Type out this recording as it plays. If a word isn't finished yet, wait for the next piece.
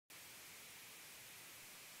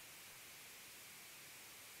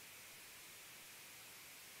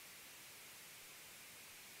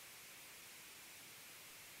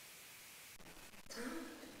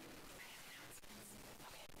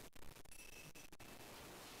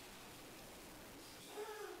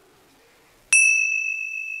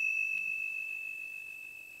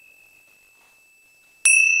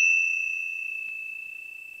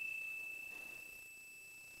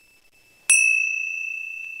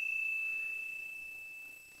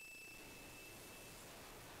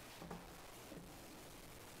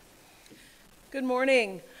Good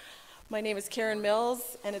morning. My name is Karen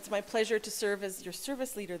Mills, and it's my pleasure to serve as your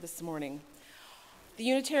service leader this morning. The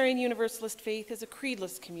Unitarian Universalist faith is a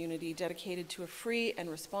creedless community dedicated to a free and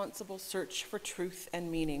responsible search for truth and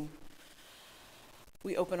meaning.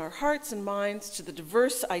 We open our hearts and minds to the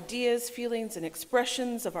diverse ideas, feelings, and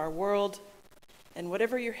expressions of our world, and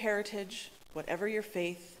whatever your heritage, whatever your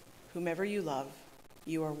faith, whomever you love,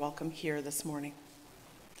 you are welcome here this morning.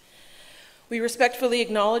 We respectfully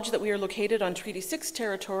acknowledge that we are located on Treaty 6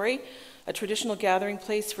 territory, a traditional gathering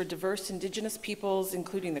place for diverse Indigenous peoples,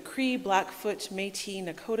 including the Cree, Blackfoot, Métis,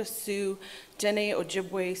 Nakota Sioux, Dene,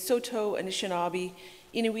 Ojibwe, Saulteaux, Anishinaabe,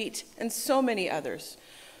 Inuit, and so many others,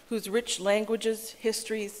 whose rich languages,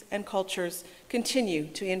 histories, and cultures continue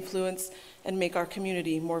to influence and make our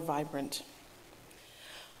community more vibrant.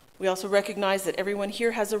 We also recognize that everyone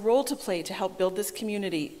here has a role to play to help build this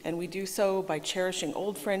community, and we do so by cherishing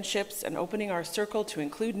old friendships and opening our circle to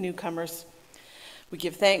include newcomers. We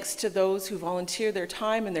give thanks to those who volunteer their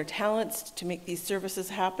time and their talents to make these services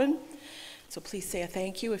happen. So please say a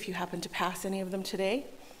thank you if you happen to pass any of them today.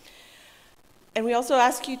 And we also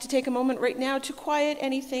ask you to take a moment right now to quiet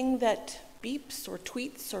anything that beeps or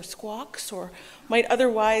tweets or squawks or might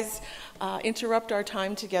otherwise interrupt our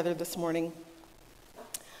time together this morning.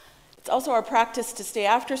 It's also our practice to stay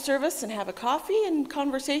after service and have a coffee and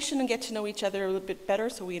conversation and get to know each other a little bit better,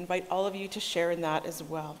 so we invite all of you to share in that as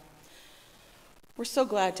well. We're so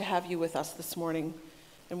glad to have you with us this morning,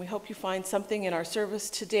 and we hope you find something in our service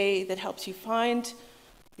today that helps you find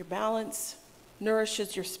your balance,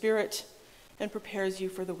 nourishes your spirit, and prepares you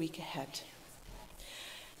for the week ahead.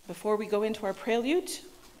 Before we go into our prelude,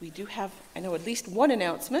 we do have, I know, at least one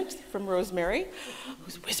announcement from Rosemary,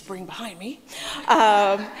 who's whispering behind me,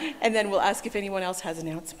 and then we'll ask if anyone else has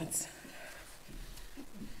announcements.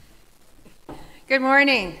 Good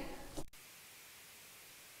morning.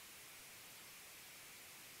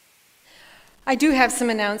 I do have some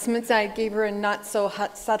announcements. I gave her a not so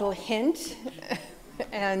subtle hint.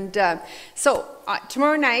 And so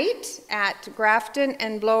tomorrow night at Grafton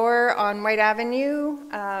and Blower on White Avenue,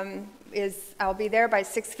 I'll be there by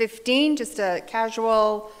 6:15, just a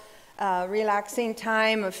casual, relaxing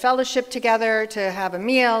time of fellowship together to have a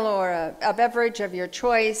meal or a beverage of your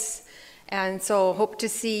choice. And so hope to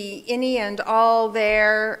see any and all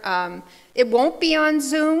there. It won't be on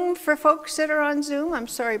Zoom for folks that are on Zoom. I'm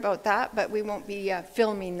sorry about that, but we won't be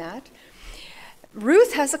filming that.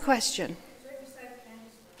 Ruth has a question.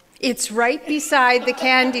 It's right beside the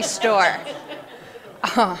candy store.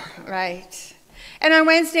 Oh, right. And on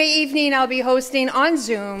Wednesday evening, I'll be hosting on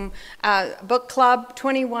Zoom book club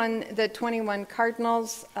 21, the 21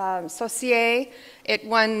 Cardinals Saucier. It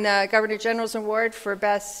won the Governor General's Award for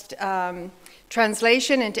best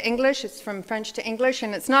translation into English. It's from French to English,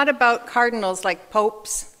 and it's not about cardinals like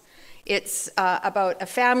popes. It's about a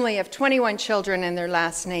family of 21 children, and their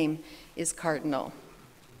last name is Cardinal.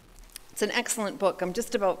 It's an excellent book. I'm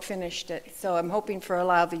just about finished it, so I'm hoping for a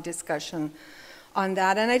lively discussion on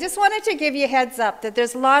that. And I just wanted to give you a heads up that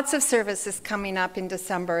there's lots of services coming up in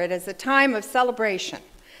December. It is a time of celebration.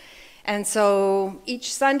 And so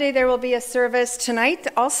each Sunday there will be a service. Tonight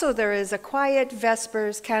also there is a quiet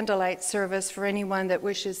Vespers candlelight service for anyone that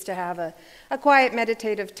wishes to have a quiet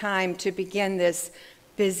meditative time to begin this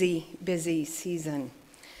busy, busy season.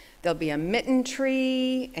 There'll be a mitten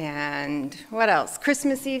tree and what else?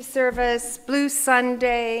 Christmas Eve service, Blue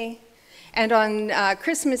Sunday. And on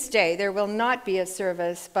Christmas Day, there will not be a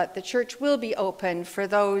service, but the church will be open for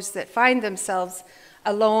those that find themselves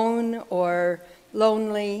alone or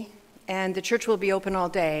lonely, and the church will be open all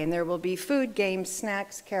day, and there will be food, games,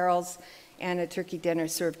 snacks, carols, and a turkey dinner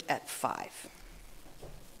served at 5.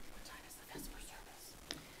 What time is the Vesper service?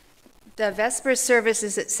 The Vesper service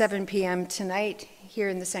is at 7 p.m. tonight here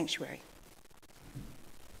in the sanctuary.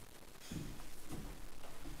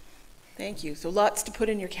 Thank you. So lots to put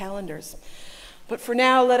in your calendars. But for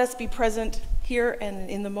now, let us be present here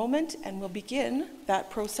and in the moment, and we'll begin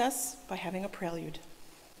that process by having a prelude.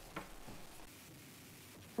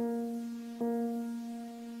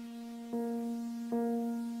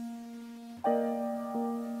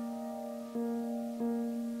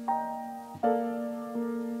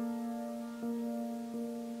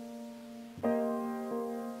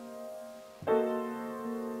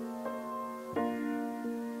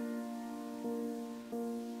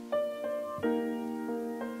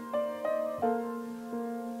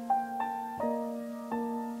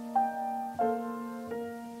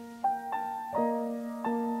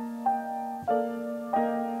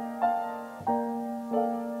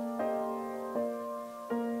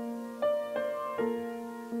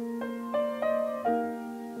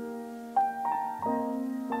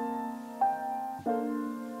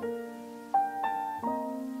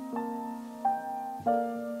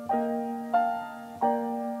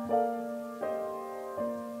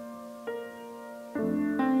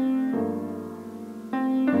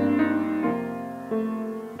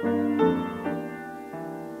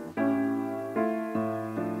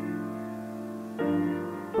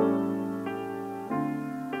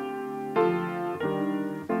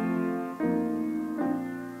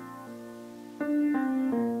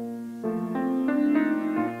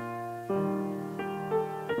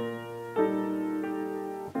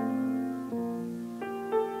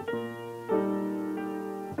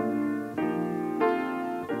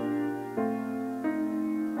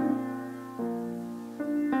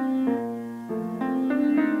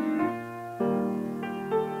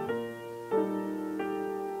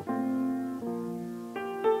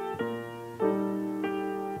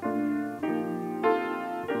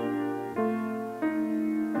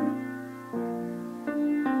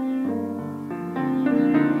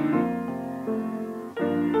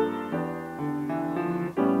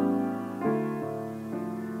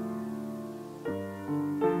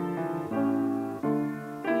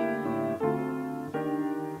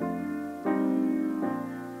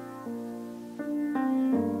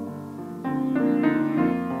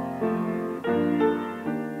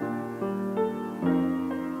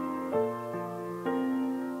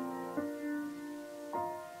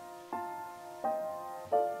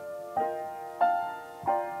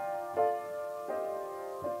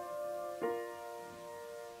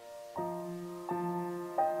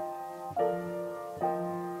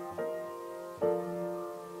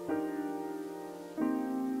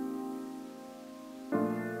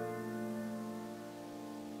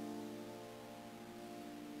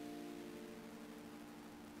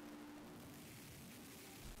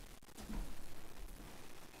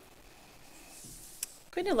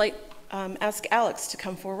 I'm going to ask Alex to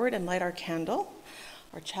come forward and light our candle,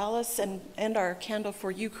 our chalice, and our candle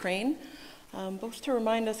for Ukraine, both to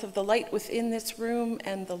remind us of the light within this room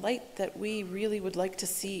and the light that we really would like to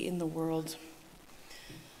see in the world.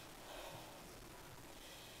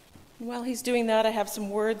 And while he's doing that, I have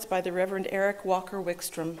some words by the Reverend Erik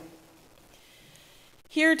Wikstrom.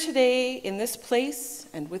 Here today, in this place,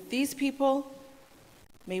 and with these people,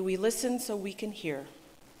 may we listen so we can hear.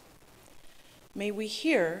 May we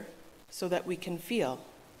hear so that we can feel.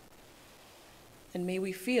 And may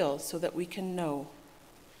we feel so that we can know.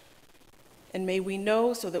 And may we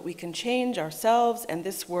know so that we can change ourselves and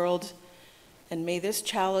this world. And may this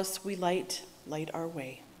chalice we light our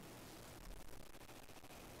way.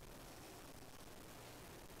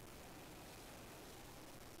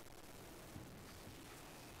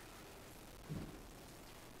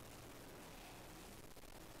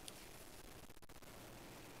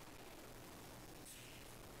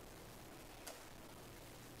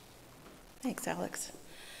 Thanks, Alex.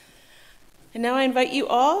 And now I invite you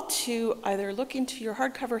all to either look into your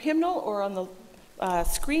hardcover hymnal or on the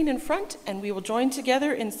screen in front, and we will join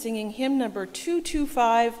together in singing hymn number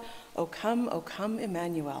 225, O Come,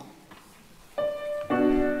 Emmanuel.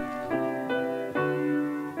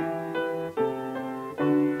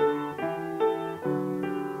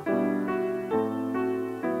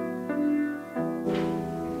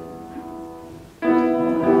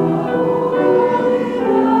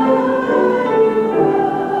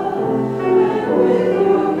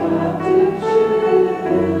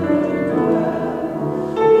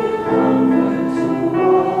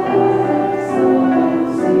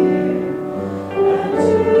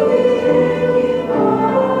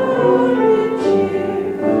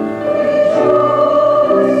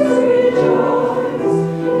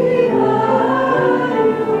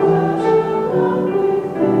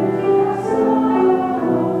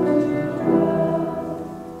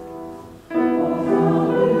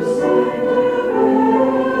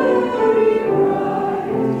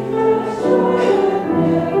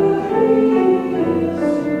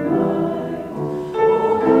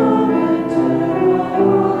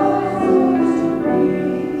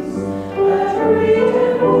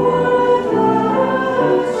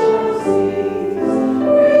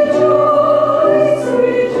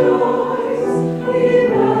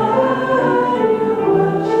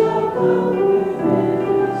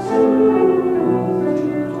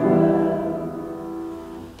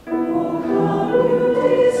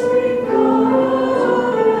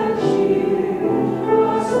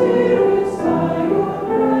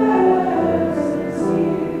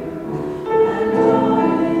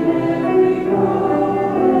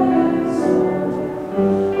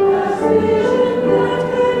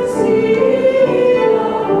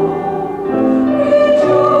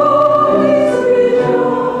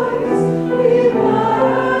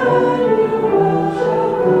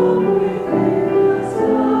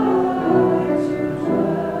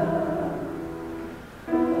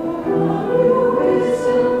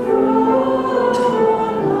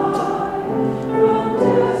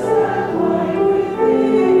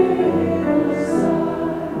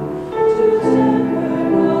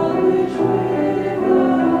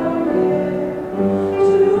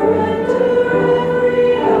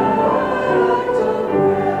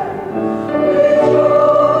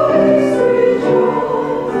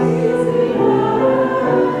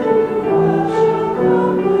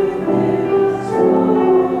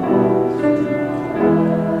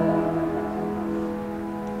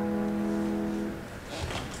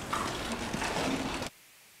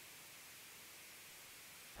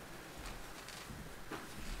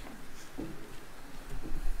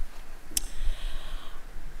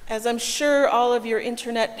 As I'm sure all of your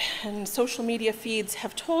internet and social media feeds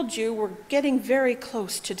have told you, we're getting very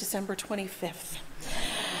close to December 25th.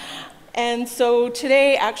 And so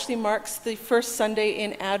today actually marks the first Sunday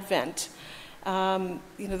in Advent.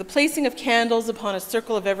 The placing of candles upon a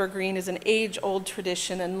circle of evergreen is an age-old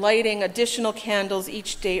tradition, and lighting additional candles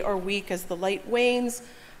each day or week as the light wanes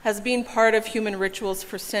has been part of human rituals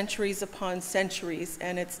for centuries upon centuries,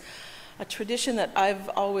 and it's a tradition that I've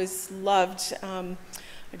always loved.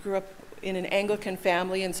 I grew up in an Anglican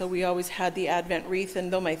family, and so we always had the Advent wreath,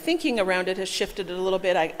 and though my thinking around it has shifted a little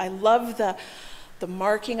bit, I love the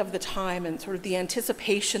marking of the time and sort of the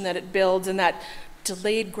anticipation that it builds and that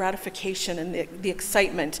delayed gratification and the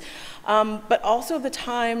excitement, but also the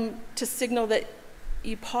time to signal that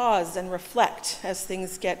you pause and reflect as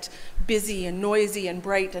things get busy and noisy and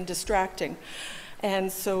bright and distracting.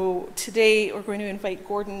 And so today we're going to invite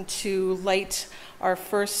Gordon to light our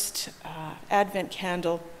first Advent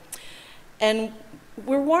candle. And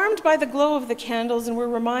We're warmed by the glow of the candles, and we're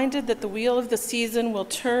reminded that the wheel of the season will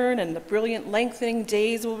turn and the brilliant lengthening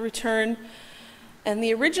days will return. And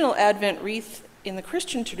the original Advent wreath in the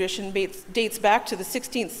Christian tradition dates back to the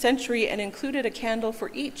 16th century and included a candle for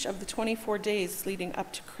each of the 24 days leading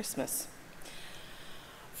up to Christmas.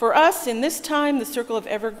 For us, in this time, the circle of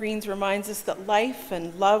evergreens reminds us that life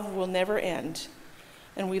and love will never end.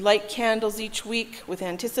 And we light candles each week with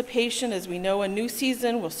anticipation as we know a new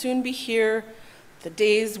season will soon be here. The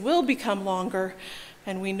days will become longer,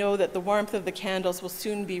 and we know that the warmth of the candles will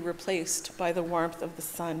soon be replaced by the warmth of the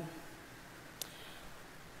sun.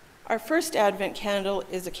 Our first Advent candle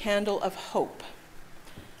is a candle of hope.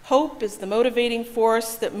 Hope is the motivating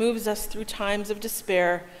force that moves us through times of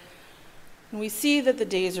despair. And we see that the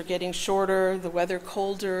days are getting shorter, the weather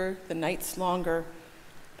colder, the nights longer.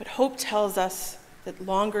 But hope tells us that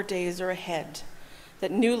longer days are ahead,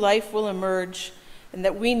 that new life will emerge, and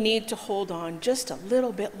that we need to hold on just a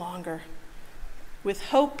little bit longer. With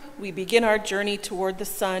hope, we begin our journey toward the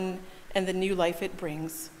sun and the new life it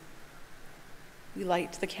brings. We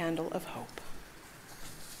light the candle of hope.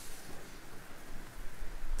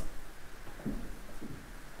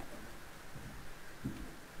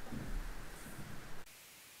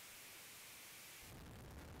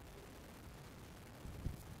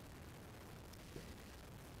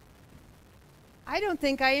 I don't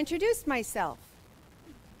think I introduced myself,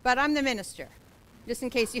 but I'm the minister, just in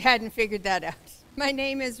case you hadn't figured that out. My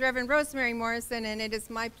name is Reverend Rosemary Morrison, and it is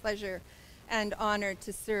my pleasure and honor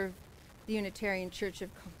to serve the Unitarian Church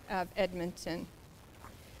of Edmonton.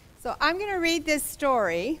 So I'm going to read this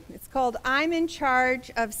story. It's called I'm in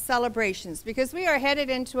Charge of Celebrations, because we are headed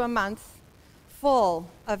into a month full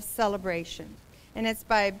of celebration. And it's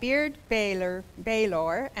by Beard Baylor,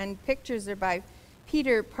 and pictures are by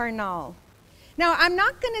Peter Parnall. Now, I'm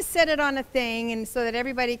not going to set it on a thing and so that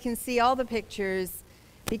everybody can see all the pictures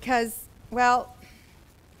because, well,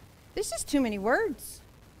 there's just too many words.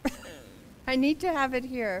 I need to have it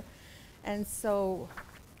here. And so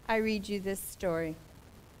I read you this story.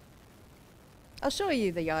 I'll show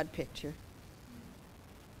you the odd picture.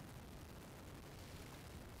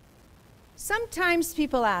 Sometimes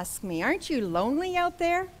people ask me, aren't you lonely out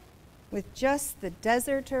there with just the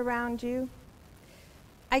desert around you?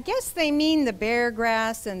 I guess they mean the bare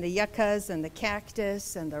grass and the yuccas and the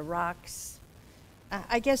cactus and the rocks.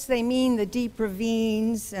 I guess they mean the deep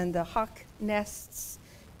ravines and the hawk nests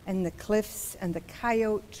and the cliffs and the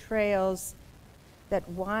coyote trails that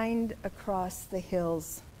wind across the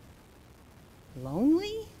hills.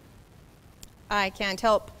 Lonely? I can't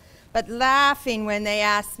help but laughing when they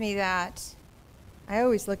ask me that. I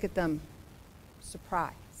always look at them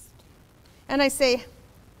surprised. And I say,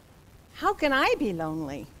 how can I be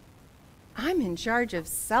lonely? I'm in charge of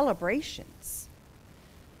celebrations.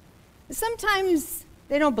 Sometimes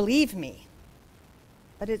they don't believe me,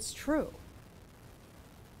 but it's true.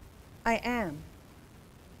 I am.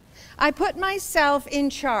 I put myself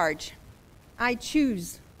in charge. I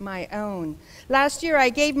choose my own. Last year I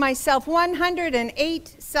gave myself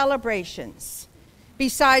 108 celebrations,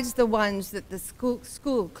 besides the ones that the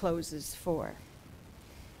school closes for.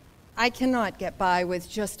 I cannot get by with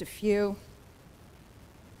just a few.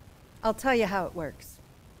 I'll tell you how it works.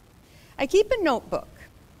 I keep a notebook,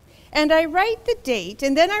 and I write the date,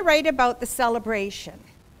 and then I write about the celebration.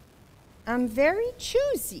 I'm very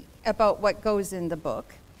choosy about what goes in the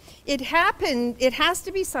book. It has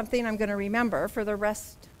to be something I'm going to remember for the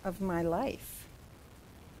rest of my life.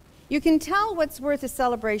 You can tell what's worth a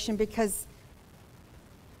celebration because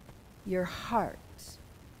your heart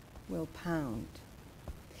will pound.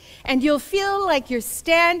 And you'll feel like you're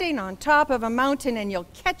standing on top of a mountain, and you'll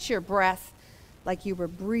catch your breath like you were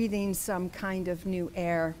breathing some kind of new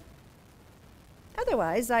air.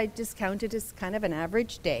 Otherwise, I just count it as kind of an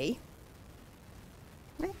average day.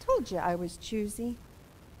 I told you I was choosy.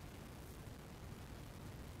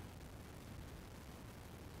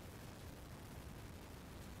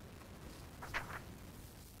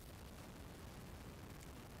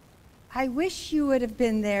 I wish you would have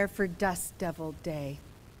been there for Dust Devil Day.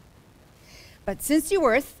 But since you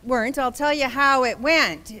weren't, I'll tell you how it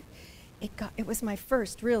went. It was my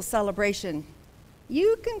first real celebration.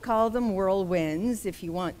 You can call them whirlwinds if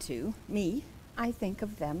you want to. Me, I think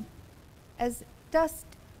of them as dust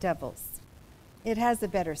devils. It has a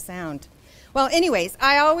better sound. Well, anyways,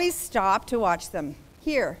 I always stop to watch them.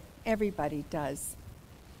 Here, everybody does.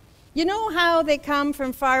 You know how they come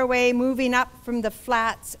from far away, moving up from the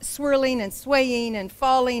flats, swirling and swaying and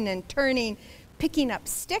falling and turning, picking up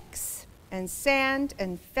sticks and sand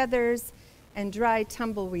and feathers and dry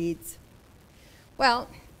tumbleweeds. Well,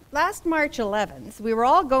 last March 11th, we were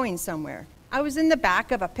all going somewhere. I was in the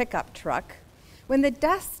back of a pickup truck when the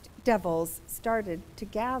dust devils started to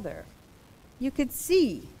gather. You could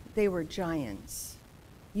see they were giants.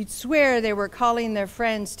 You'd swear they were calling their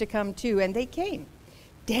friends to come too, and they came,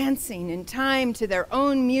 dancing in time to their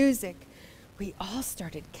own music. We all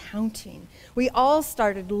started counting. We all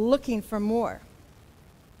started looking for more.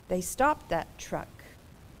 They stopped that truck,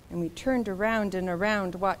 and we turned around and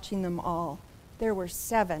around watching them all. There were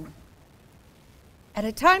 7. At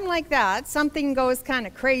a time like that, something goes kind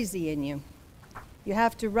of crazy in you. You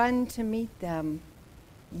have to run to meet them,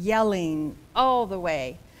 yelling all the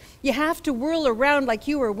way. You have to whirl around like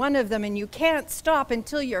you were one of them, and you can't stop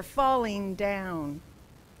until you're falling down.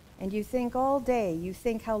 And you think all day, you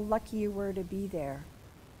think how lucky you were to be there.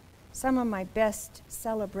 Some of my best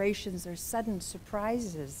celebrations are sudden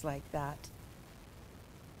surprises like that.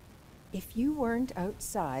 If you weren't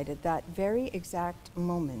outside at that very exact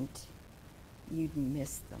moment, you'd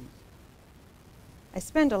miss them. I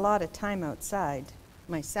spend a lot of time outside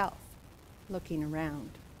myself, looking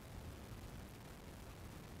around.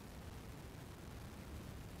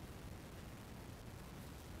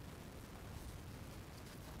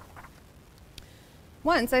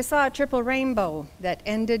 Once I saw a triple rainbow that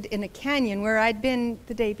ended in a canyon where I'd been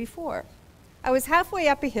the day before. I was halfway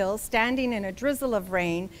up a hill, standing in a drizzle of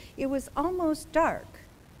rain. It was almost dark,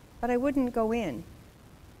 but I wouldn't go in,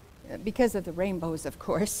 because of the rainbows, of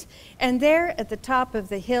course. And there at the top of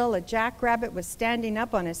the hill, a jackrabbit was standing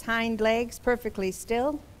up on his hind legs, perfectly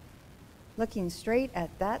still, looking straight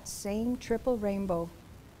at that same triple rainbow.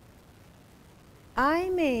 I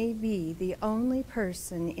may be the only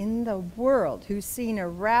person in the world who's seen a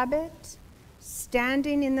rabbit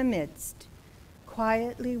standing in the midst,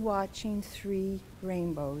 quietly watching 3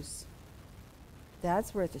 rainbows.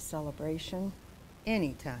 That's worth a celebration,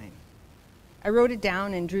 anytime. I wrote it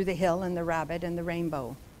down and drew the hill and the rabbit and the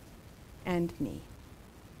rainbow, and me.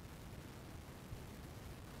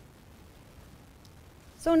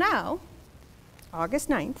 So now, August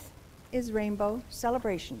 9th is Rainbow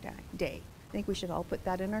Celebration Day. I think we should all put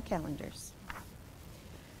that in our calendars.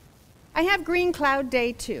 I have Green Cloud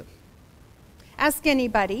Day too. Ask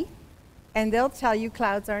anybody, and they'll tell you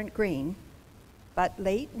clouds aren't green. But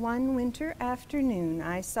late one winter afternoon,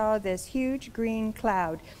 I saw this huge green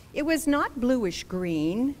cloud. It was not bluish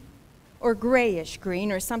green or grayish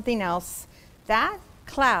green or something else. That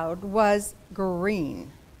cloud was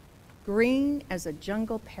green, green as a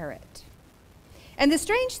jungle parrot. And the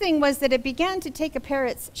strange thing was that it began to take a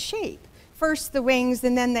parrot's shape. First the wings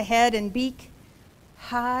and then the head and beak.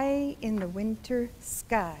 High in the winter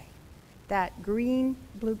sky, that green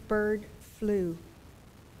blue bird flew.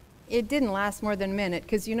 It didn't last more than a minute,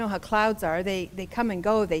 because you know how clouds are. They come and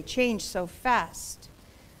go. They change so fast.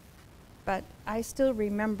 But I still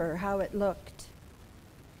remember how it looked.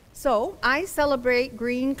 So I celebrate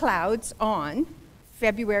green clouds on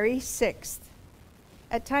February 6th.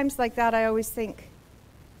 At times like that, I always think,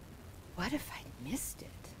 what if I'd missed it?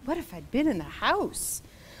 What if I'd been in the house?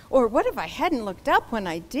 Or what if I hadn't looked up when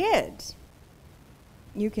I did?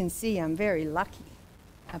 You can see I'm very lucky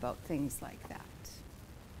about things like that.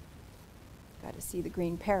 Got to see the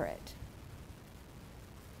green parrot.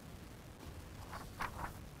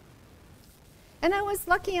 And I was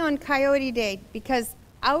lucky on Coyote Day because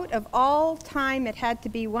out of all time it had to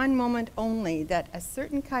be one moment only that a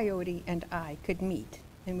certain coyote and I could meet,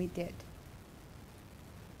 and we did.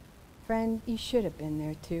 Friend, you should have been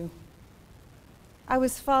there too. I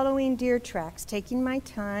was following deer tracks, taking my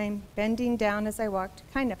time, bending down as I walked,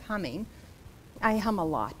 kind of humming. I hum a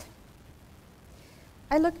lot.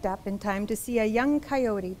 I looked up in time to see a young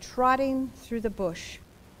coyote trotting through the bush.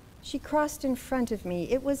 She crossed in front of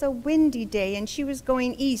me. It was a windy day, and she was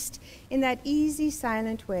going east in that easy,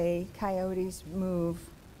 silent way coyotes move.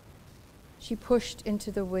 She pushed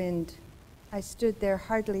into the wind. I stood there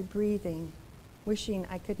hardly breathing, wishing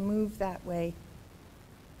I could move that way.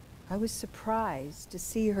 I was surprised to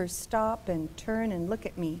see her stop and turn and look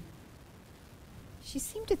at me. She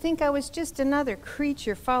seemed to think I was just another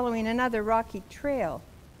creature following another rocky trail.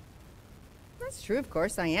 That's true, of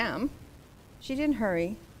course, I am. She didn't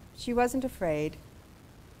hurry. She wasn't afraid.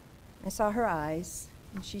 I saw her eyes,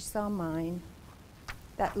 and she saw mine.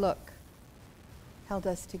 That look held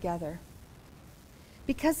us together.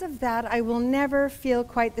 Because of that, I will never feel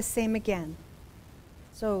quite the same again.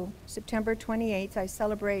 So, September 28th, I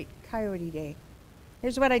celebrate Coyote Day.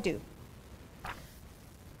 Here's what I do.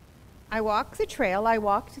 I walk the trail I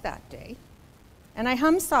walked that day, and I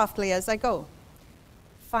hum softly as I go.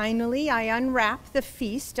 Finally, I unwrap the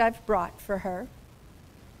feast I've brought for her.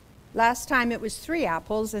 Last time it was 3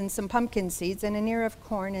 apples and some pumpkin seeds and an ear of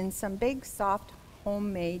corn and some big, soft,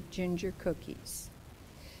 homemade ginger cookies.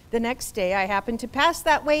 The next day, I happened to pass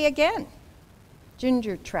that way again.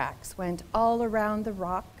 Ginger tracks went all around the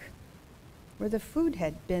rock where the food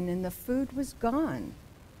had been, and the food was gone.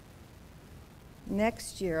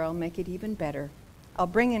 Next year, I'll make it even better. I'll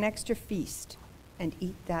bring an extra feast and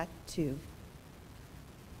eat that too.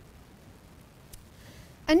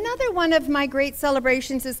 Another one of my great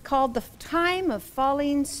celebrations is called the Time of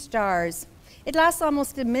Falling Stars. It lasts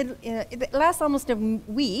almost a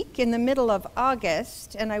week in the middle of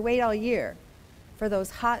August, and I wait all year for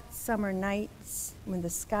those hot summer nights when the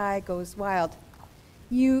sky goes wild.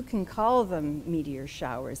 You can call them meteor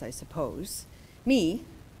showers, I suppose. Me,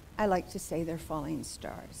 I like to say they're falling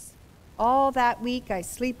stars. All that week I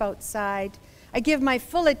sleep outside. I give my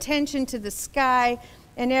full attention to the sky,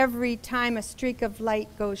 and every time a streak of light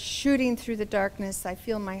goes shooting through the darkness, I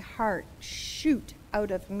feel my heart shoot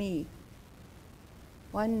out of me.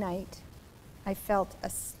 One night, I saw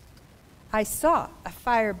a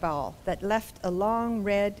fireball that left a long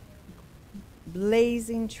red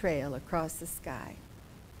blazing trail across the sky.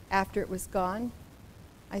 After it was gone,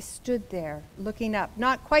 I stood there looking up,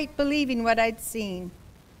 not quite believing what I'd seen.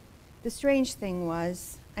 The strange thing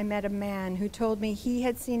was, I met a man who told me he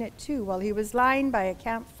had seen it too while he was lying by a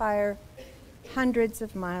campfire hundreds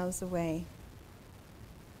of miles away.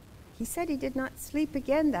 He said he did not sleep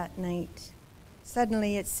again that night.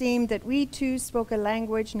 Suddenly it seemed that we two spoke a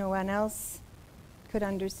language no one else could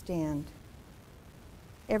understand.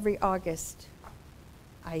 Every August,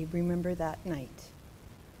 I remember that night.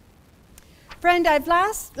 Friend, I've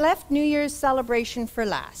left New Year's celebration for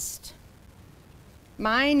last.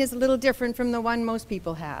 Mine is a little different from the one most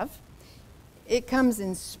people have. It comes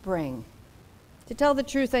in spring. To tell the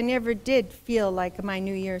truth, I never did feel like my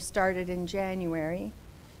New Year started in January.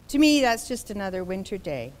 To me, that's just another winter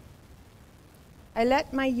day. I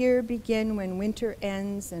let my year begin when winter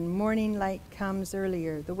ends and morning light comes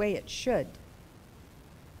earlier, the way it should.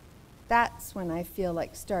 That's when I feel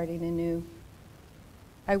like starting anew.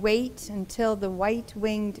 I wait until the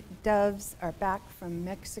white-winged doves are back from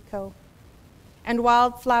Mexico, and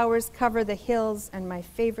wildflowers cover the hills and my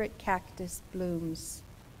favorite cactus blooms.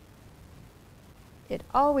 It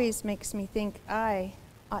always makes me think I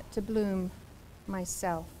ought to bloom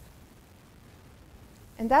myself.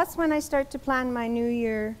 And that's when I start to plan my New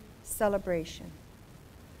Year celebration.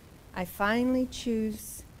 I finally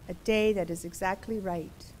choose a day that is exactly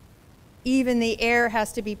right. Even the air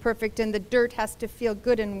has to be perfect and the dirt has to feel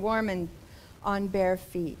good and warm and on bare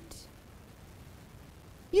feet.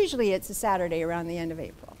 Usually it's a Saturday around the end of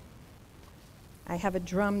April. I have a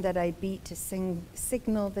drum that I beat to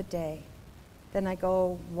signal the day. Then I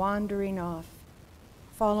go wandering off,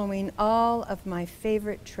 following all of my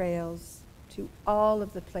favorite trails to all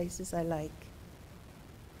of the places I like.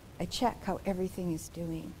 I check how everything is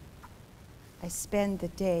doing. I spend the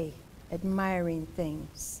day admiring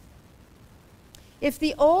things. If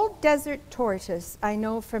the old desert tortoise I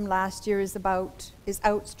know from last year is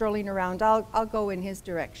out strolling around, I'll go in his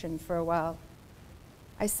direction for a while.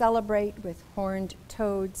 I celebrate with horned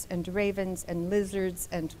toads and ravens and lizards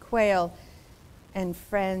and quail, and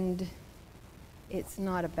friend, it's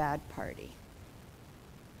not a bad party.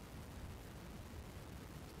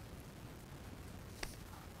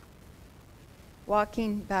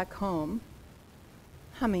 Walking back home,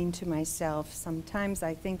 humming to myself, sometimes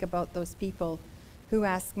I think about those people who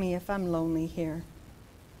ask me if I'm lonely here.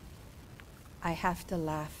 I have to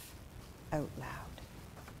laugh out loud.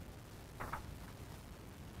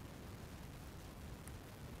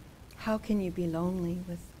 How can you be lonely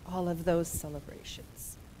with all of those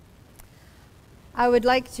celebrations? I would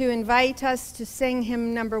like to invite us to sing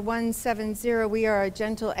hymn number 170, We Are a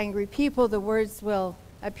Gentle, Angry People. The words will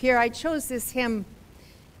appear. I chose this hymn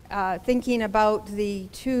thinking about the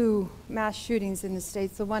two mass shootings in the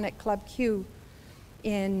States, the one at Club Q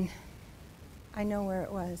in, I know where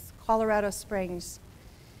it was, Colorado Springs,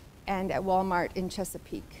 and at Walmart in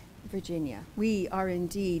Chesapeake, Virginia. We are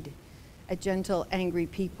indeed a gentle, angry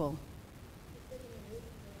people.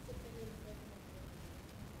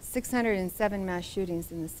 607 mass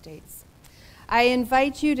shootings in the States. I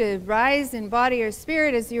invite you to rise in body or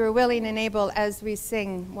spirit as you are willing and able as we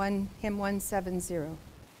sing hymn 170.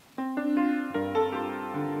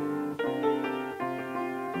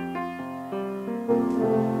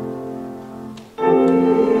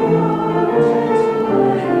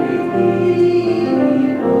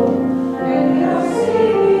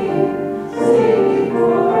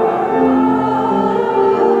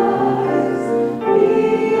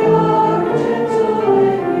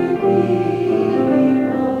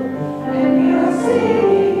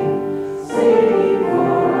 Singing for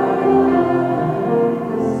our lives.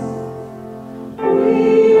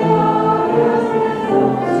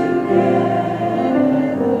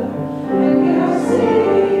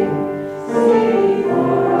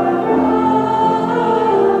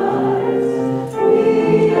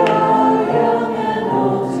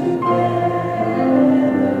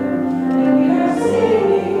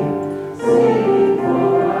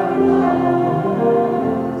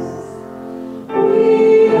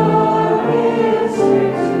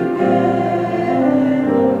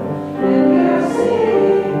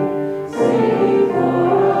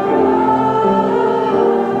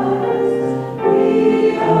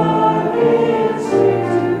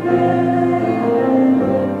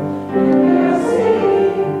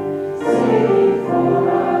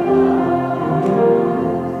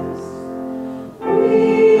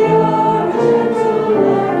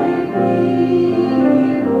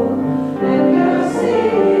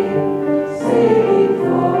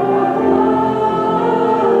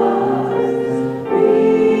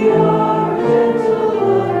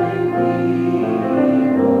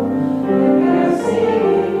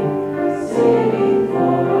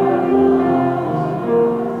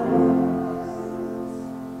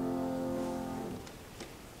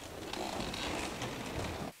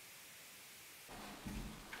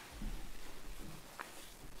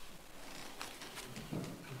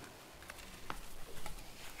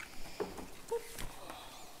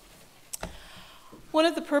 One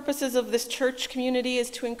of the purposes of this church community is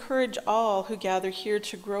to encourage all who gather here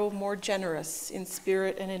to grow more generous in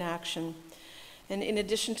spirit and in action. And in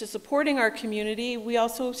addition to supporting our community, we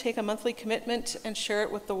also take a monthly commitment and share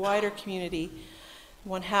it with the wider community.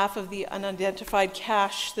 1/2 of the unidentified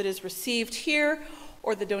cash that is received here,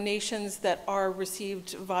 or the donations that are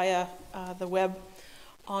received via the web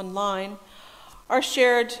online, are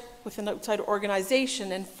shared with an outside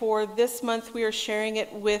organization. And for this month, we are sharing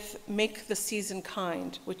it with Make the Season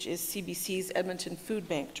Kind, which is CBC's Edmonton Food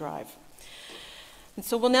Bank Drive. And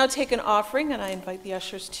so we'll now take an offering, and I invite the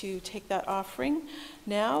ushers to take that offering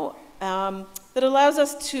now, that allows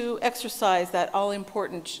us to exercise that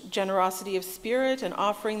all-important generosity of spirit, an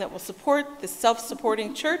offering that will support the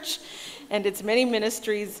self-supporting church and its many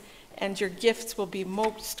ministries, and your gifts will be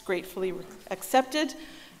most gratefully accepted.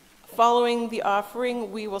 Following the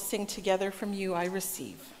offering, we will sing together From You I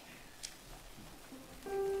Receive.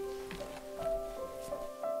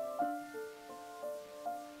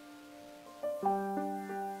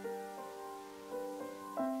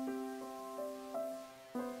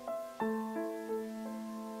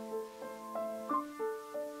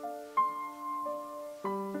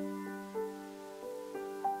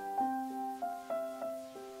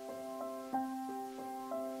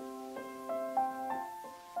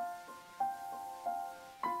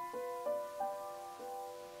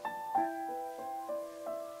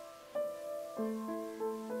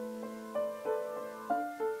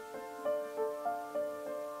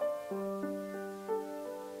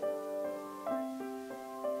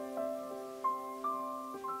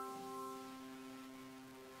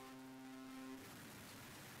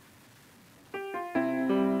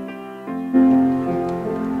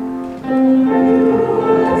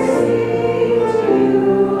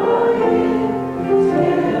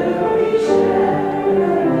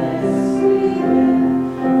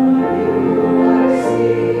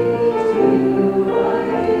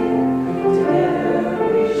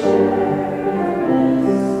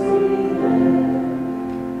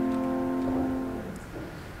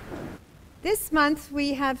 This month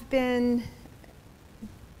we have been,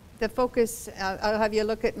 the focus, I'll have you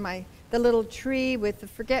look at the little tree with the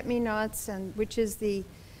forget-me-nots, and which is the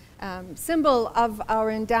symbol of our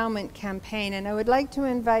endowment campaign. And I would like to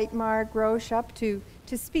invite Marg Roche up to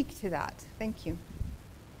speak to that. Thank you.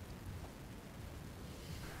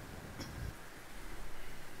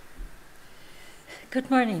 Good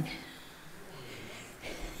morning.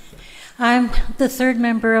 I'm the third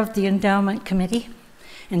member of the Endowment Committee,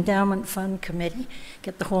 Endowment Fund Committee,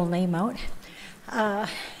 get the whole name out.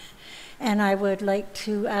 And I would like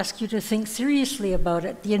to ask you to think seriously about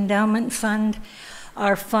it. The Endowment Fund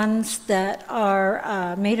are funds that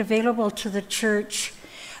are made available to the church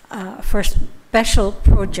for special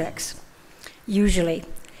projects, usually.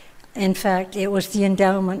 In fact, it was the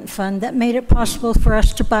Endowment Fund that made it possible for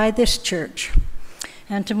us to buy this church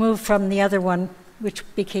and to move from the other one, which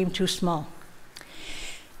became too small.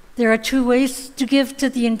 There are two ways to give to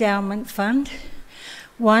the Endowment Fund.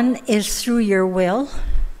 One is through your will,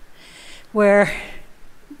 where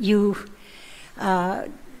you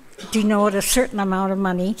denote a certain amount of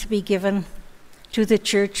money to be given to the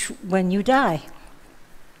church when you die.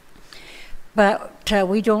 But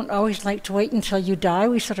we don't always like to wait until you die.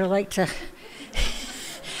 We sort of like to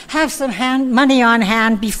have some money on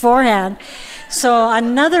hand beforehand. So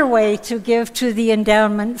another way to give to the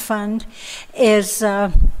Endowment Fund is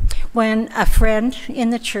when a friend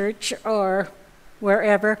in the church or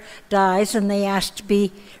wherever dies and they ask to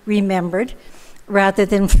be remembered. Rather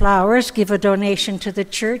than flowers, give a donation to the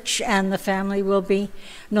church, and the family will be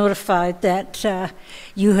notified that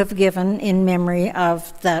you have given in memory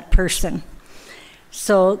of that person.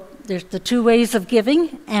 So there's the two ways of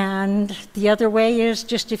giving, and the other way is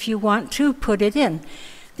just if you want to, put it in.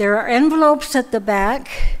 There are envelopes at the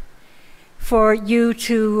back for you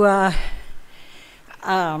to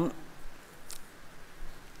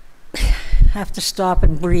have to stop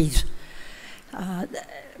and breathe.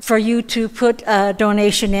 For you to put a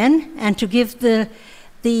donation in and to give the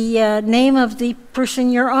name of the person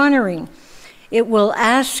you're honoring. It will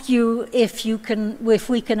ask you if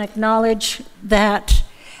we can acknowledge that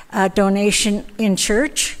donation in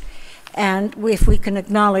church, and if we can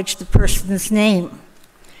acknowledge the person's name.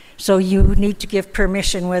 So you need to give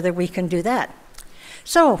permission whether we can do that.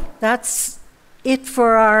 So that's it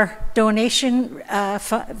for our donation,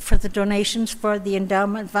 for the donations for the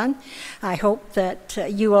Endowment Fund. I hope that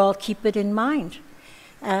you all keep it in mind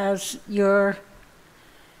as you're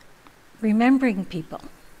remembering people.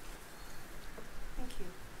 Thank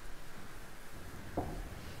you.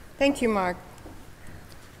 Thank you, Mark.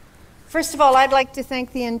 First of all, I'd like to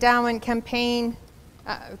thank the Endowment Campaign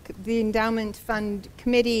the Endowment Fund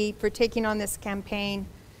Committee for taking on this campaign,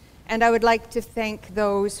 and I would like to thank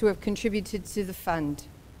those who have contributed to the fund.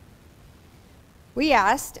 We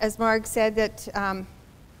asked, as Marg said, that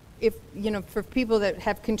if, for people that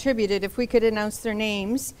have contributed, if we could announce their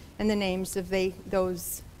names and the names of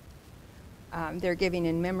those they're giving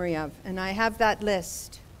in memory of. And I have that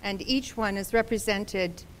list, and each one is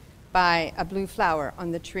represented by a blue flower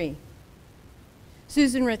on the tree.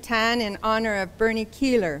 Susan Rattan in honor of Bernie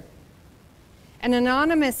Keeler. An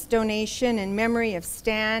anonymous donation in memory of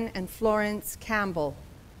Stan and Florence Campbell.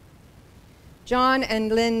 John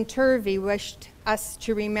and Lynn Turvey wished us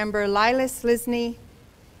to remember Lila Slisney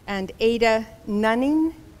and Ada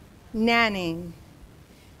Nanning.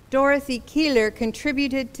 Dorothy Keeler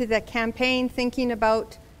contributed to the campaign thinking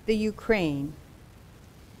about the Ukraine.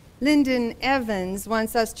 Lyndon Evans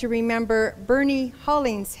wants us to remember Bernie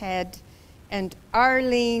Hollingshead and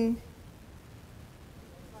Arlene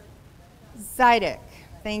Zydek.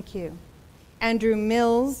 Thank you. Andrew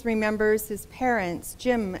Mills remembers his parents,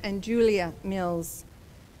 Jim and Julia Mills.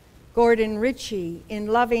 Gordon Ritchie in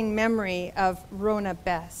loving memory of Rona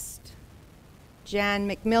Best. Jan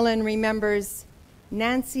McMillan remembers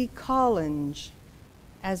Nancy Collinge,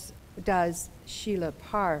 as does Sheila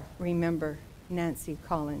Parr remember Nancy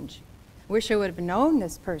Collinge. Wish I would have known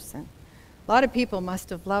this person. A lot of people must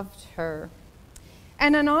have loved her.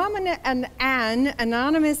 An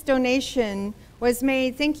anonymous donation was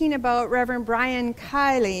made thinking about Reverend Brian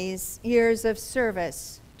Kiley's years of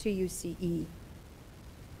service to UCE.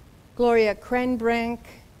 Gloria Krenbrink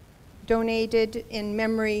donated in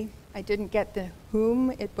memory, I didn't get the whom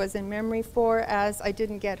it was in memory for, as I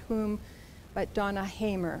didn't get whom, but Donna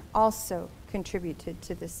Hamer also contributed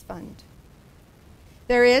to this fund.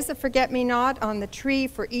 There is a forget-me-not on the tree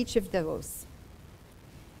for each of those.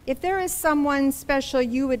 If there is someone special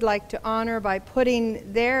you would like to honor by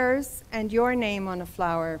putting theirs and your name on a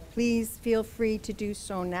flower, please feel free to do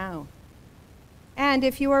so now. And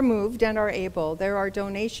if you are moved and are able, there are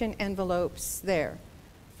donation envelopes there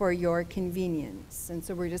for your convenience. And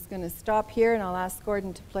so we're just going to stop here, and I'll ask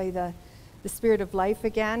Gordon to play the Spirit of Life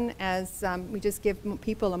again, as we just give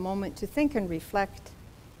people a moment to think and reflect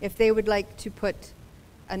if they would like to put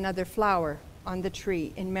another flower on the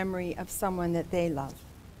tree in memory of someone that they love.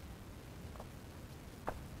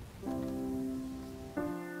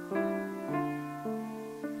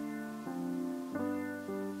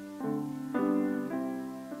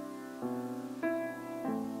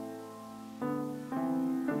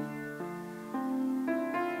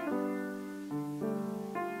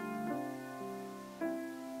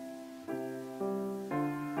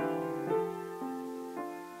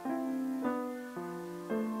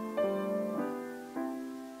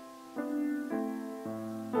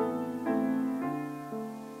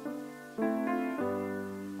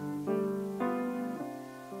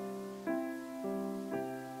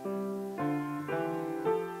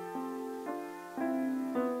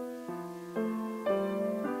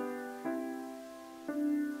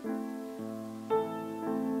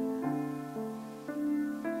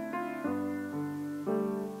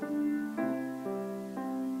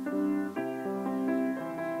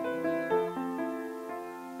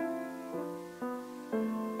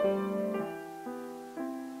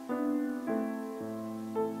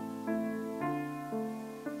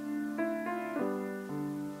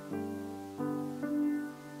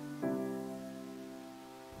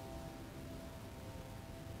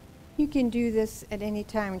 You can do this at any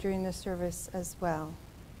time during the service as well.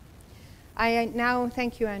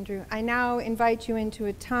 Thank you, Andrew. I now invite you into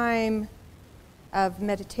a time of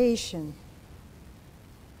meditation.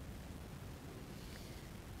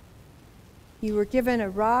 You were given a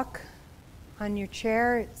rock on your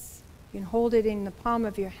chair. You can hold it in the palm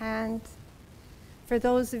of your hand. For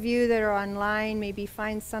those of you that are online, maybe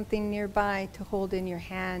find something nearby to hold in your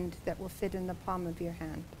hand that will fit in the palm of your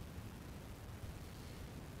hand.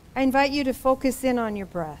 I invite you to focus in on your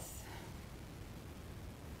breath.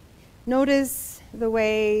 Notice the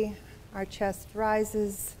way our chest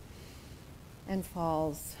rises and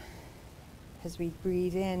falls as we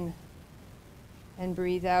breathe in and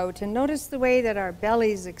breathe out. And notice the way that our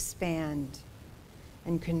bellies expand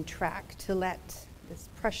and contract to let this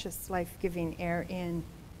precious life-giving air in.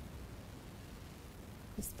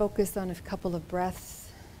 Just focus on a couple of breaths.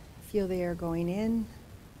 Feel the air going in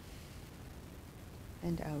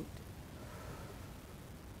and out.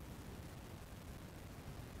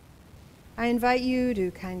 I invite you to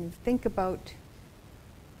kind of think about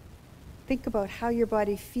how your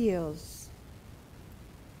body feels.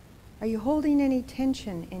 Are you holding any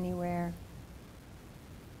tension anywhere?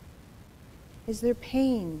 Is there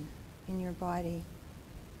pain in your body?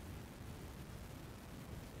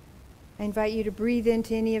 I invite you to breathe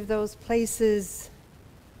into any of those places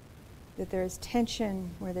that there is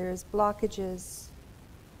tension, where there is blockages,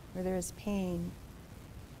 where there is pain.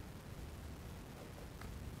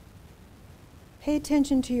 Pay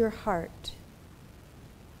attention to your heart.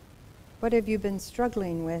 What have you been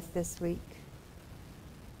struggling with this week?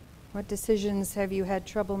 What decisions have you had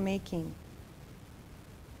trouble making?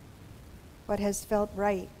 What has felt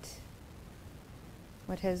right?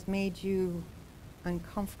 What has made you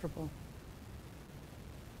uncomfortable?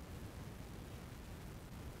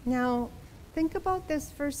 Now, think about this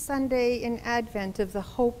first Sunday in Advent of the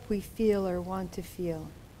hope we feel or want to feel.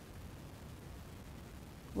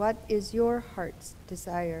 What is your heart's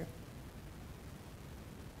desire?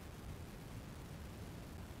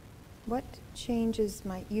 What changes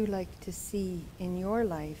might you like to see in your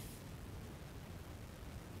life?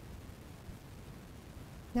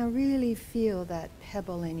 Now really feel that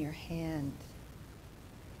pebble in your hand.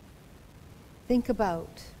 Think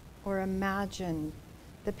about or imagine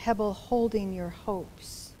the pebble holding your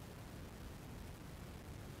hopes,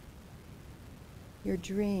 your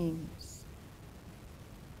dreams,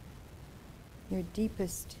 your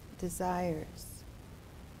deepest desires,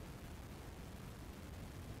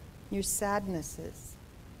 your sadnesses,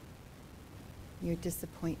 your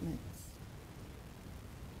disappointments.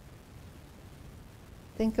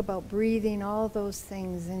 Think about breathing all those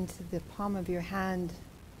things into the palm of your hand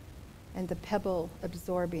and the pebble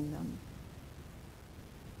absorbing them.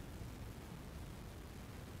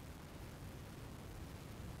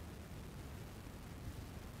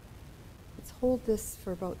 Let's hold this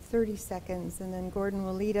for about 30 seconds, and then Gordon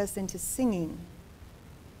will lead us into singing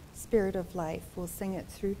Spirit of Life. We'll sing it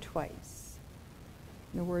through twice.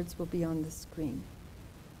 The words will be on the screen.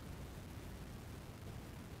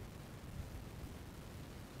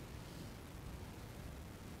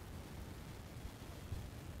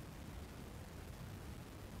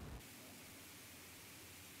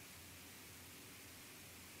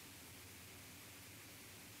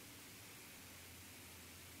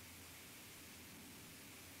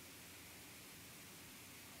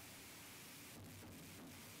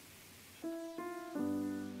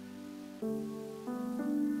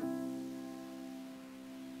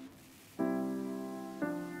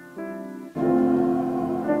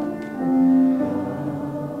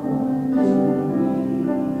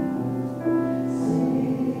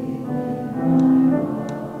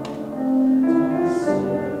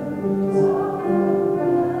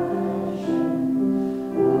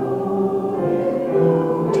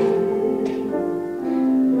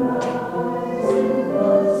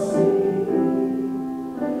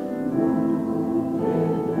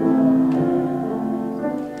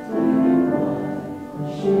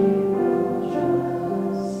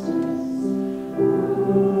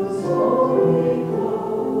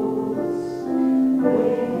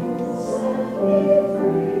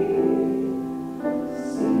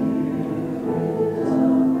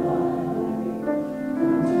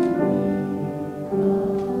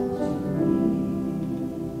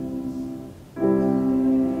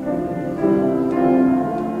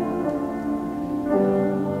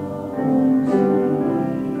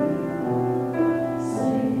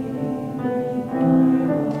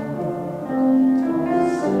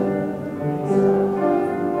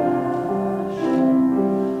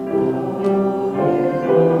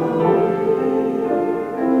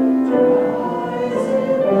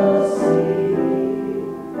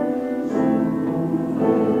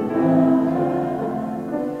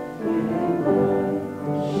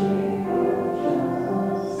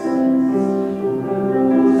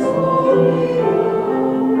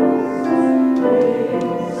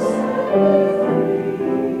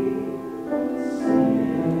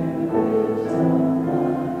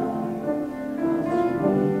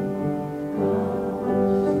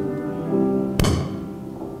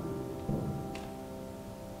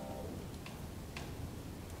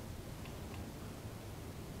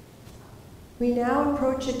 We now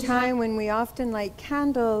approach a time when we often light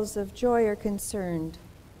candles of joy or concern.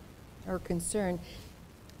 A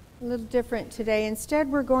little different today.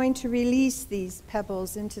 Instead, we're going to release these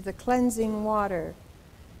pebbles into the cleansing water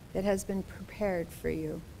that has been prepared for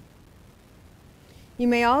you. You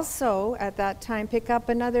may also, at that time, pick up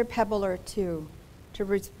another pebble or two to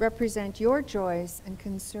represent your joys and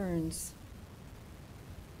concerns.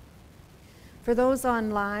 For those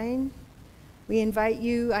online, I invite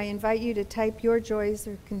you to type your joys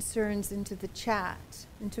or concerns into the chat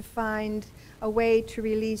and to find a way to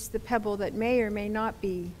release the pebble that may or may not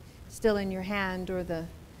be still in your hand, or the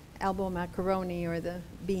elbow macaroni or the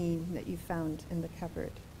bean that you found in the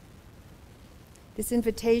cupboard. This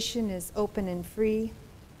invitation is open and free.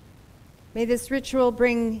 May this ritual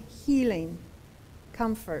bring healing,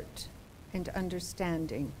 comfort, and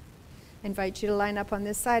understanding. I invite you to line up on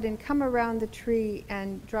this side and come around the tree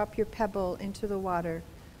and drop your pebble into the water,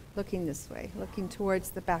 looking this way, looking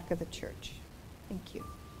towards the back of the church. Thank you.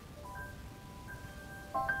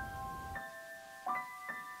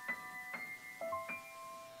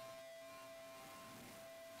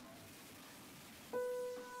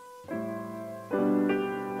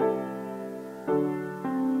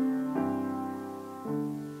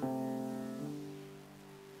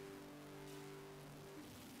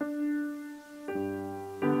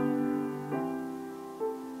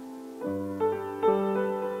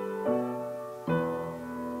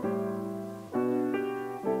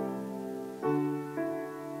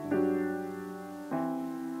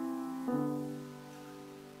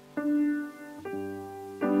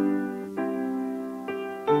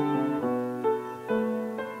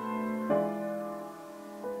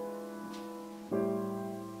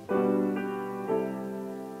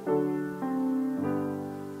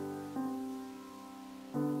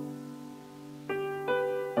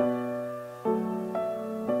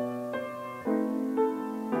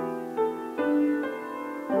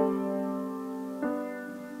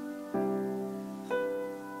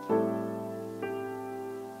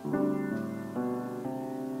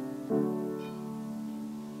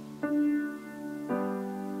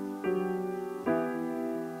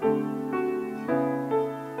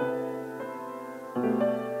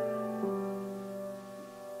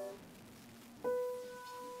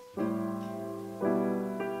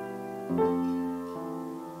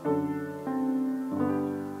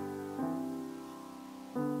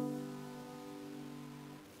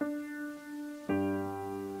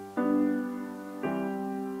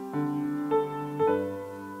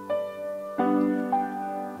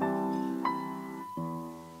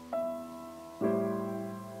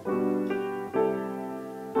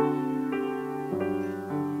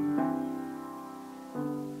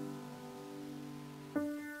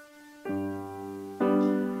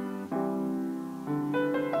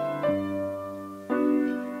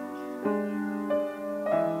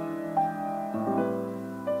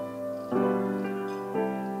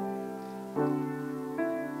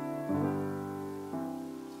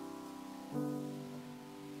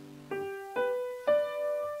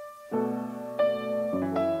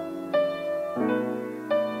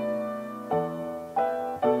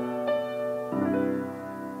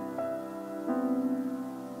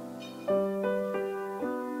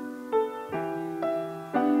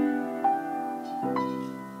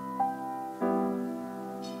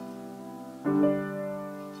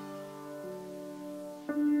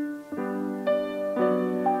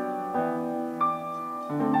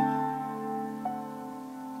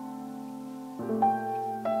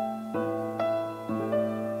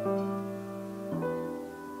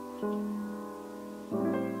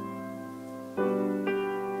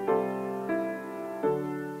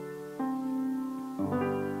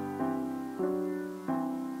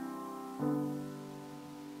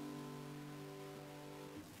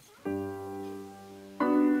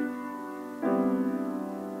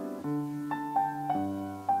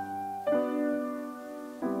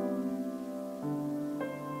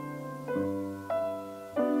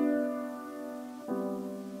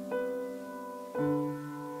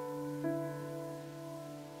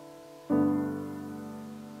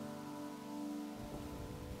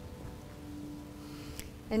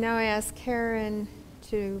 And now I ask Karen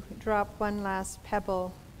to drop one last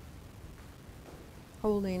pebble,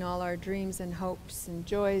 holding all our dreams and hopes and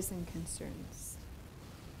joys and concerns.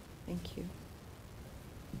 Thank you.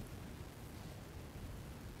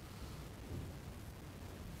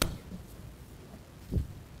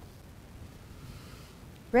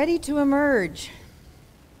 Ready to emerge.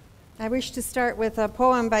 I wish to start with a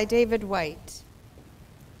poem by David White,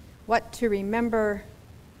 What to Remember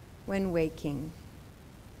When Waking.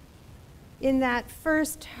 In that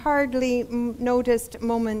first hardly noticed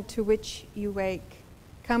moment to which you wake,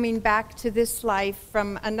 coming back to this life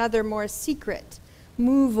from another more secret,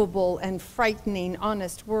 movable and frightening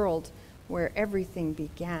honest world where everything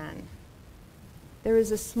began. There is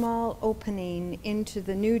a small opening into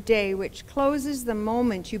the new day which closes the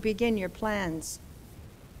moment you begin your plans.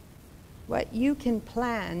 What you can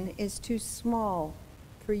plan is too small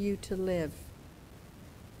for you to live.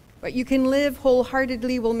 What you can live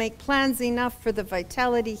wholeheartedly will make plans enough for the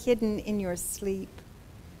vitality hidden in your sleep.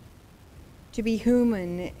 To be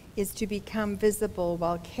human is to become visible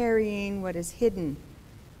while carrying what is hidden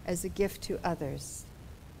as a gift to others.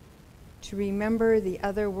 To remember the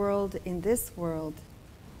other world in this world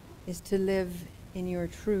is to live in your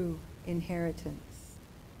true inheritance.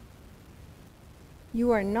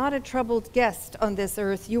 You are not a troubled guest on this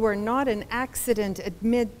earth. You are not an accident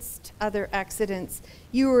amidst other accidents.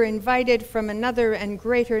 You were invited from another and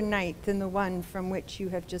greater night than the one from which you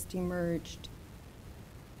have just emerged.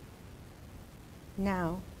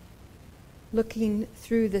 Now, looking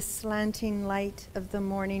through the slanting light of the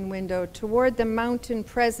morning window toward the mountain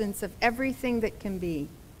presence of everything that can be,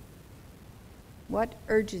 what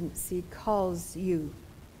urgency calls you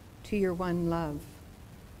to your one love?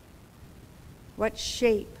 What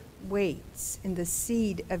shape waits in the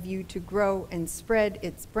seed of you to grow and spread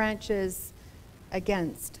its branches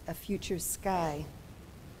against a future sky?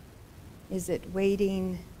 Is it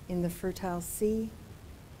waiting in the fertile sea,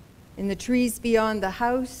 in the trees beyond the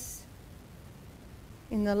house,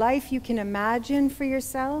 in the life you can imagine for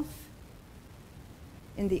yourself,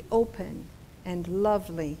 in the open and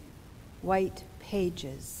lovely white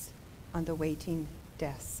pages on the waiting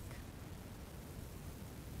desk?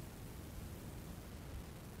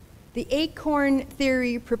 The acorn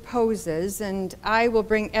theory proposes, and I will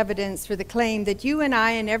bring evidence for the claim, that you and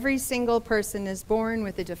I and every single person is born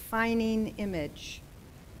with a defining image.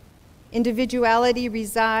 Individuality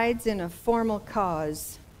resides in a formal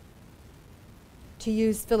cause. To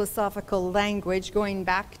use philosophical language, going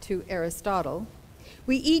back to Aristotle,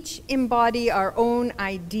 we each embody our own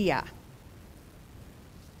idea.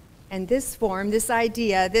 And this form, this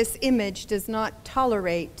idea, this image does not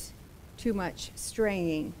tolerate too much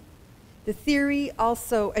straying. The theory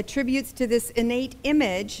also attributes to this innate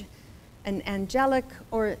image an angelic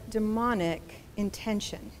or demonic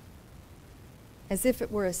intention, as if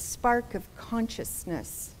it were a spark of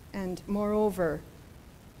consciousness, and moreover,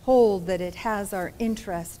 hold that it has our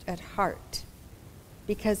interest at heart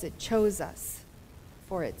because it chose us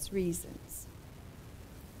for its reasons.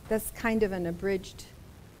 That's kind of an abridged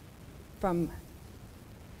from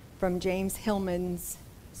James Hillman's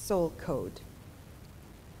Soul Code.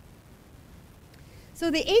 So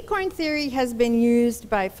the acorn theory has been used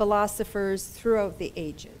by philosophers throughout the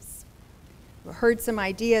ages. We've heard some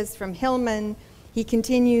ideas from Hillman. He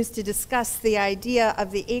continues to discuss the idea of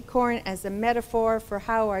the acorn as a metaphor for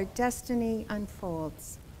how our destiny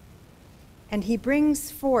unfolds. And he brings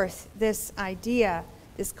forth this idea,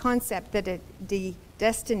 this concept that the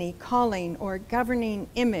destiny, calling, or governing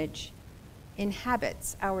image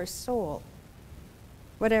inhabits our soul,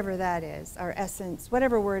 whatever that is, our essence,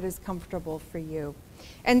 whatever word is comfortable for you,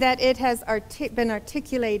 and that it has been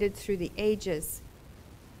articulated through the ages.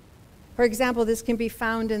 For example, this can be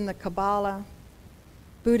found in the Kabbalah,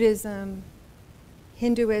 Buddhism,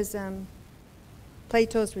 Hinduism,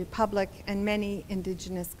 Plato's Republic, and many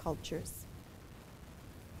indigenous cultures.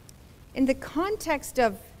 In the context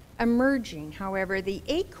of emerging, however, the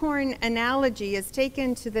acorn analogy is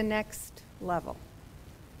taken to the next level.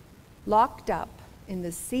 Locked up in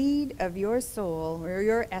the seed of your soul or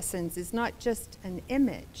your essence is not just an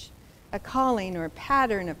image, a calling or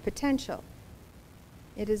pattern of potential.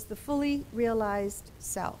 It is the fully realized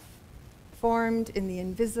self, formed in the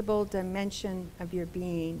invisible dimension of your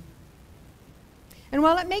being. And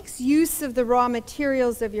while it makes use of the raw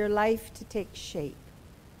materials of your life to take shape,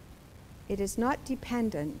 it is not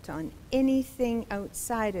dependent on anything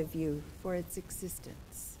outside of you for its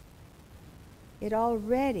existence. It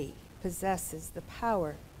already possesses the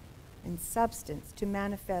power and substance to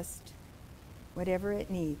manifest whatever it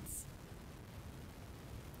needs.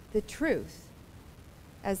 The truth,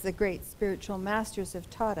 as the great spiritual masters have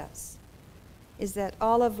taught us, is that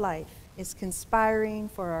all of life is conspiring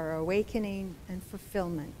for our awakening and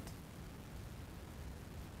fulfillment.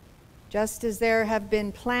 Just as there have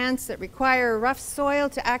been plants that require rough soil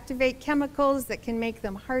to activate chemicals that can make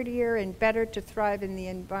them hardier and better to thrive in the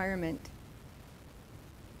environment.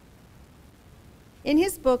 In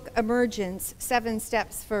his book, Emergence, 7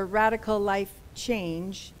 Steps for Radical Life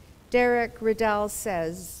Change, Derek Riddell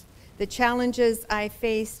says, "The challenges I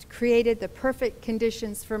faced created the perfect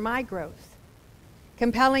conditions for my growth,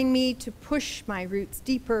 compelling me to push my roots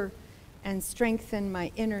deeper and strengthen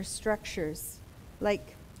my inner structures,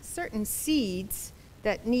 like certain seeds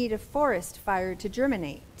that need a forest fire to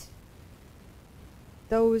germinate.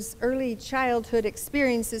 Those early childhood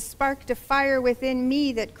experiences sparked a fire within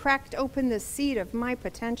me that cracked open the seed of my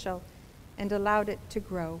potential and allowed it to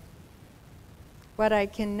grow. What I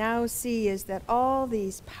can now see is that all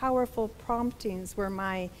these powerful promptings were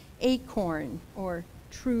my acorn, or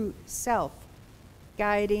true self,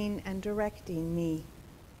 guiding and directing me,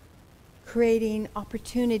 creating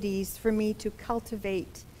opportunities for me to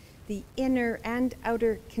cultivate the inner and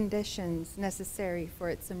outer conditions necessary for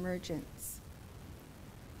its emergence.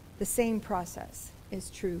 The same process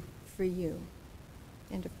is true for you."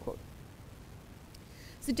 End of quote.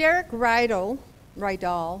 So Derek Riddell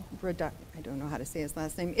Rydal, I don't know how to say his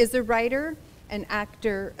last name, is a writer, an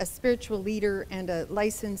actor, a spiritual leader, and a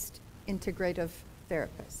licensed integrative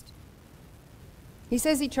therapist. He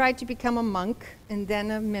says he tried to become a monk and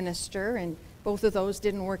then a minister, and both of those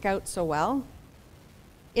didn't work out so well.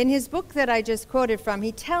 In his book that I just quoted from,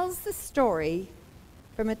 he tells the story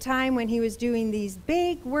from a time when he was doing these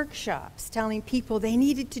big workshops, telling people they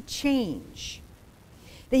needed to change.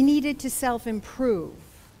 They needed to self-improve.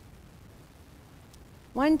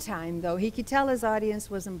 One time, though, he could tell his audience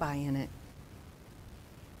wasn't buying it.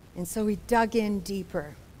 And so he dug in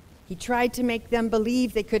deeper. He tried to make them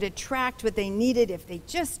believe they could attract what they needed if they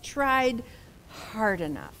just tried hard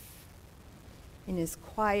enough. In his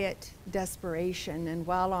quiet desperation, and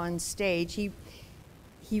while on stage, he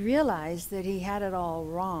realized that he had it all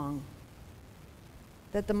wrong.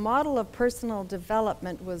 That the model of personal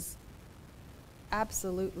development was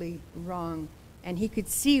absolutely wrong. And he could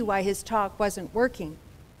see why his talk wasn't working.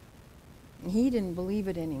 And he didn't believe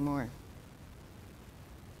it anymore.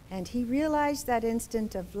 And he realized that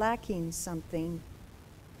instant of lacking something,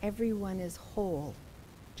 everyone is whole,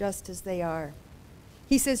 just as they are.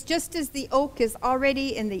 He says, just as the oak is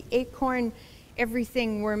already in the acorn,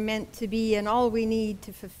 everything we're meant to be, and all we need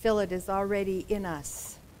to fulfill it is already in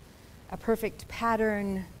us. A perfect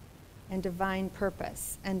pattern and divine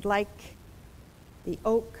purpose. And like the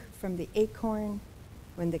oak from the acorn,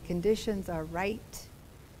 when the conditions are right,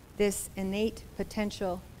 this innate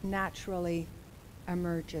potential naturally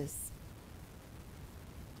emerges.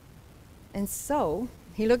 And so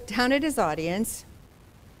he looked down at his audience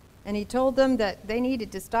and he told them that they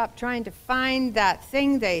needed to stop trying to find that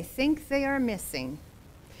thing they think they are missing,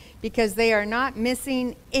 because they are not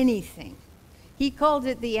missing anything. He called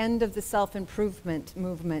it the end of the self-improvement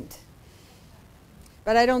movement.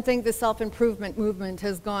 But I don't think the self-improvement movement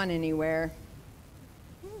has gone anywhere.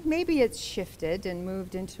 Maybe it's shifted and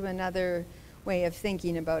moved into another way of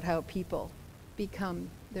thinking about how people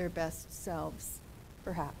become their best selves,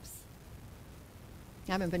 perhaps.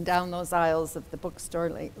 I haven't been down those aisles of the bookstore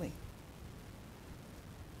lately.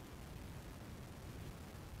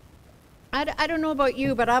 I don't know about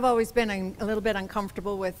you, but I've always been a little bit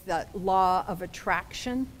uncomfortable with the law of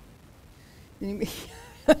attraction.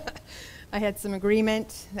 I had some agreement,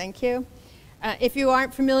 thank you. If you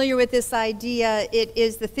aren't familiar with this idea, it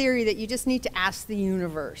is the theory that you just need to ask the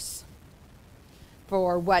universe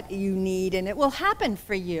for what you need, and it will happen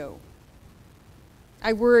for you.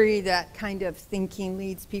 I worry that kind of thinking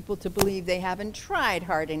leads people to believe they haven't tried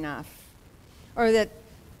hard enough. Or that,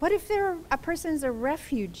 what if a person's a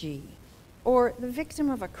refugee, or the victim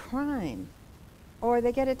of a crime, or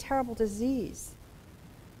they get a terrible disease?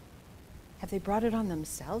 Have they brought it on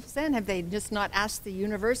themselves then? Have they just not asked the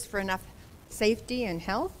universe for enough safety and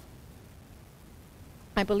health?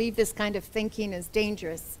 I believe this kind of thinking is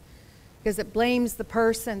dangerous because it blames the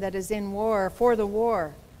person that is in war for the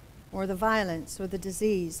war or the violence or the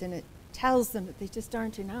disease, and it tells them that they just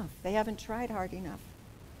aren't enough. They haven't tried hard enough.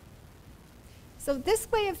 So this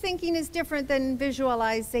way of thinking is different than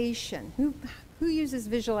visualization. Who uses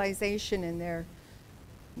visualization in their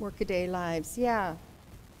workaday lives? Yeah.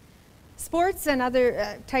 Sports and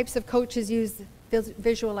other types of coaches use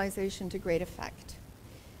visualization to great effect.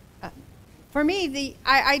 For me, the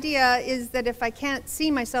idea is that if I can't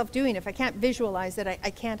see myself doing it, if I can't visualize it, I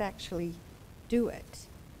can't actually do it.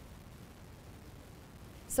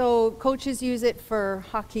 So coaches use it for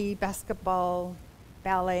hockey, basketball,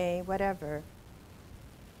 ballet, whatever.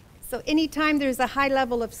 So anytime there's a high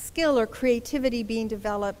level of skill or creativity being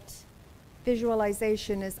developed,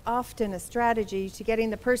 visualization is often a strategy to getting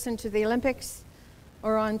the person to the Olympics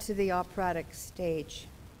or onto the operatic stage.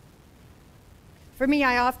 For me,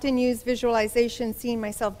 I often use visualization, seeing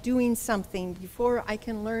myself doing something before I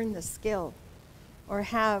can learn the skill or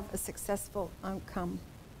have a successful outcome.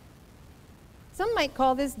 Some might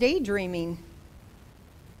call this daydreaming.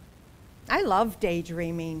 I love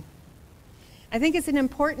daydreaming. I think it's an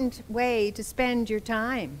important way to spend your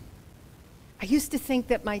time. I used to think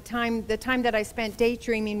that the time that I spent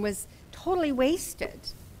daydreaming was totally wasted.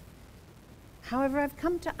 However, I've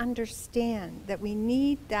come to understand that we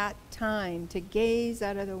need that time to gaze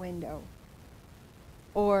out of the window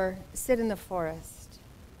or sit in the forest,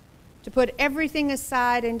 to put everything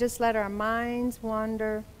aside and just let our minds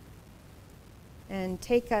wander and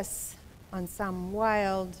take us on some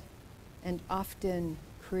wild and often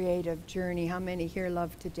creative journey. How many here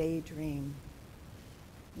love to daydream?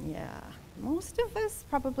 Yeah, most of us,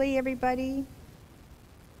 probably everybody.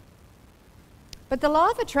 But the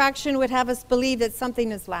law of attraction would have us believe that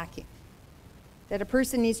something is lacking, that a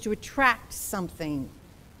person needs to attract something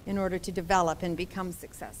in order to develop and become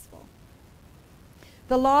successful.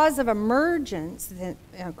 The laws of emergence,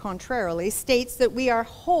 contrarily, states that we are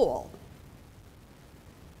whole.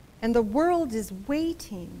 And the world is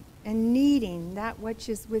waiting and needing that which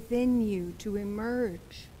is within you to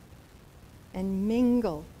emerge and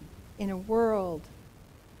mingle in the world,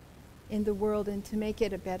 and to make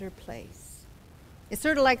it a better place. It's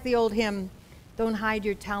sort of like the old hymn, "Don't hide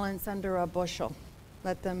your talents under a bushel,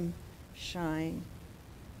 let them shine."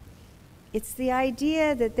 It's the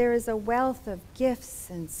idea that there is a wealth of gifts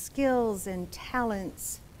and skills and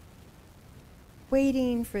talents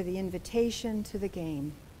waiting for the invitation to the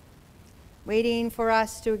game, waiting for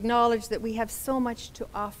us to acknowledge that we have so much to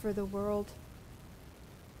offer the world,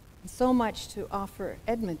 and so much to offer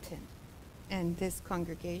Edmonton and this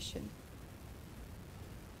congregation.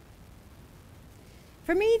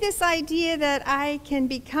 For me, this idea that I can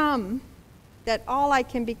become, that all I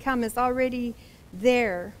can become is already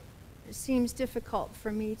there, seems difficult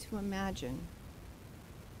for me to imagine.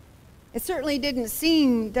 It certainly doesn't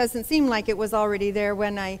seem like it was already there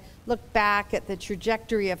when I look back at the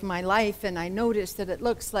trajectory of my life and I notice that it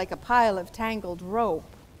looks like a pile of tangled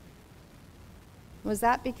rope. Was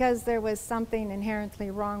that because there was something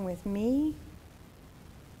inherently wrong with me?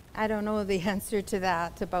 I don't know the answer to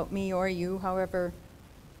that about me or you. However,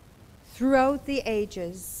 throughout the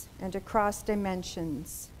ages and across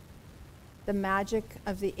dimensions, the magic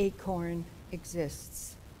of the acorn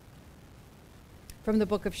exists. From the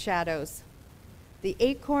Book of Shadows, the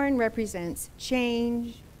acorn represents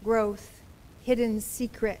change, growth, hidden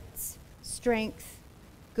secrets, strength,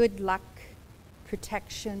 good luck,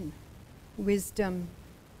 protection, wisdom,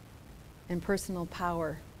 and personal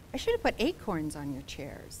power. I should have put acorns on your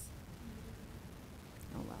chairs.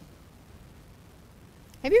 Oh well.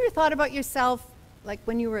 Have you ever thought about yourself like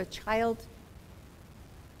when you were a child?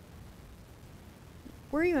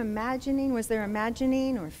 Were you imagining, was there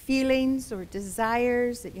imagining or feelings or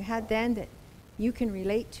desires that you had then that you can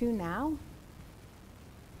relate to now?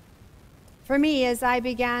 For me, as I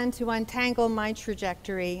began to untangle my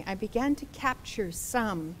trajectory, I began to capture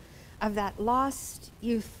some of that lost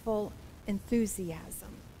youthful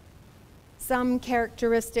enthusiasm. Some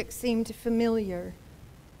characteristics seemed familiar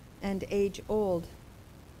and age-old,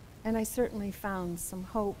 and I certainly found some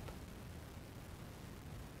hope.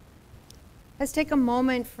 Let's take a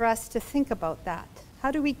moment for us to think about that.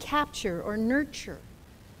 How do we capture or nurture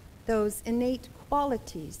those innate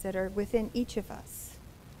qualities that are within each of us?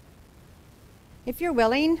 If you're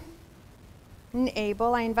willing and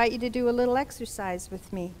able, I invite you to do a little exercise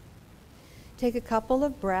with me. Take a couple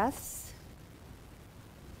of breaths.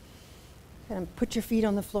 And put your feet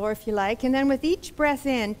on the floor if you like. And then with each breath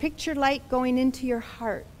in, picture light going into your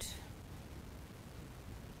heart.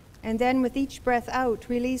 And then with each breath out,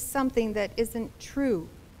 release something that isn't true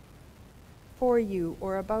for you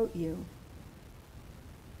or about you.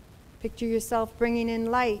 Picture yourself bringing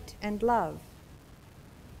in light and love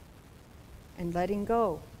and letting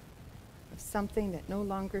go of something that no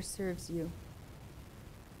longer serves you.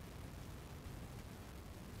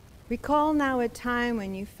 Recall now a time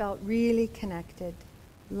when you felt really connected,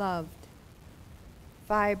 loved,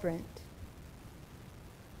 vibrant,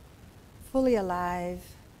 fully alive,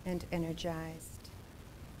 and energized.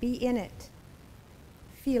 Be in it.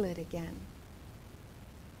 Feel it again.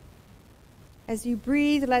 As you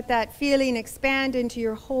breathe, let that feeling expand into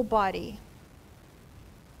your whole body.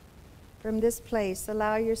 From this place,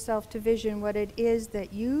 allow yourself to vision what it is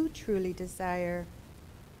that you truly desire,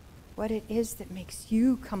 what it is that makes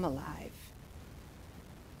you come alive,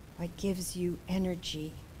 what gives you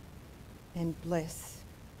energy and bliss.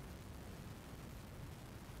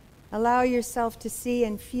 Allow yourself to see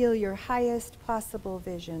and feel your highest possible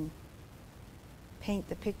vision. Paint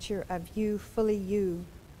the picture of you, fully you.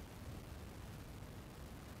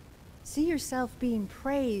 See yourself being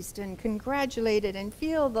praised and congratulated and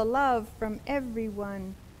feel the love from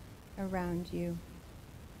everyone around you.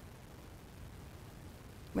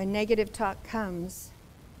 When negative talk comes,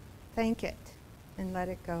 thank it and let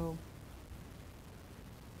it go.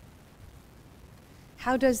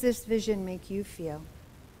 How does this vision make you feel?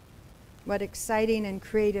 What exciting and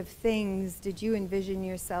creative things did you envision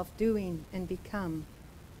yourself doing and become?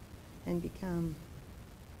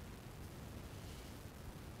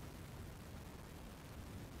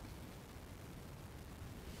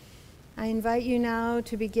 I invite you now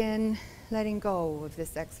to begin letting go of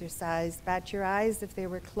this exercise. Bat your eyes if they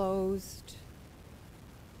were closed.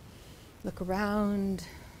 Look around.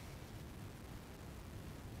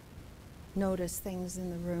 Notice things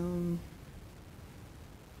in the room.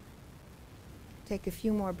 Take a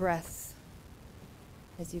few more breaths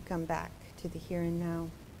as you come back to the here and now.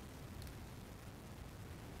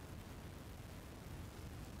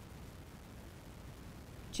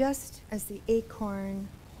 just as the acorn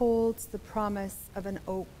holds the promise of an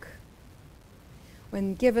oak.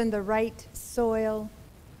 When given the right soil,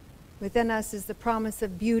 within us is the promise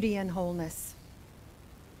of beauty and wholeness.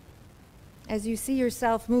 As you see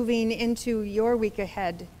yourself moving into your week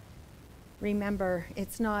ahead, remember,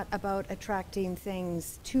 it's not about attracting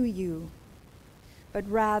things to you, but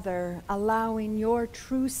rather allowing your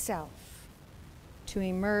true self to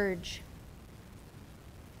emerge,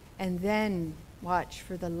 and then watch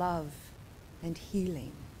for the love and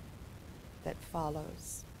healing that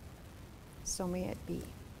follows. So may it be.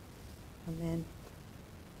 Amen.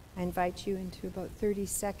 I invite you into about 30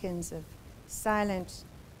 seconds of silent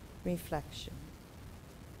reflection.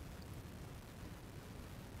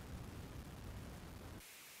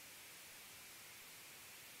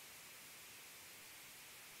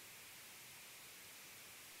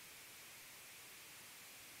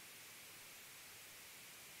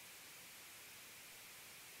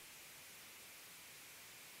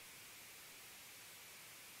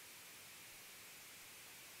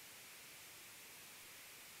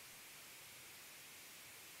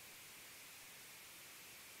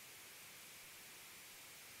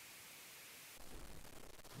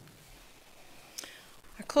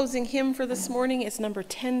 Our closing hymn for this morning is number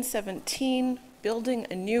 1017, Building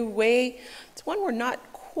a New Way. It's one we're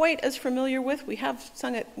not quite as familiar with. We have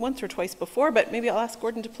sung it once or twice before, but maybe I'll ask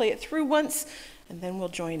Gordon to play it through once, and then we'll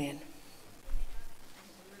join in.